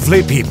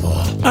lovely people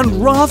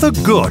and rather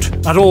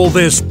good at all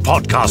this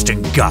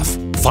podcasting guff.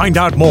 Find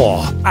out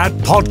more at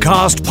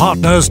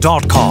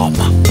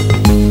podcastpartners.com.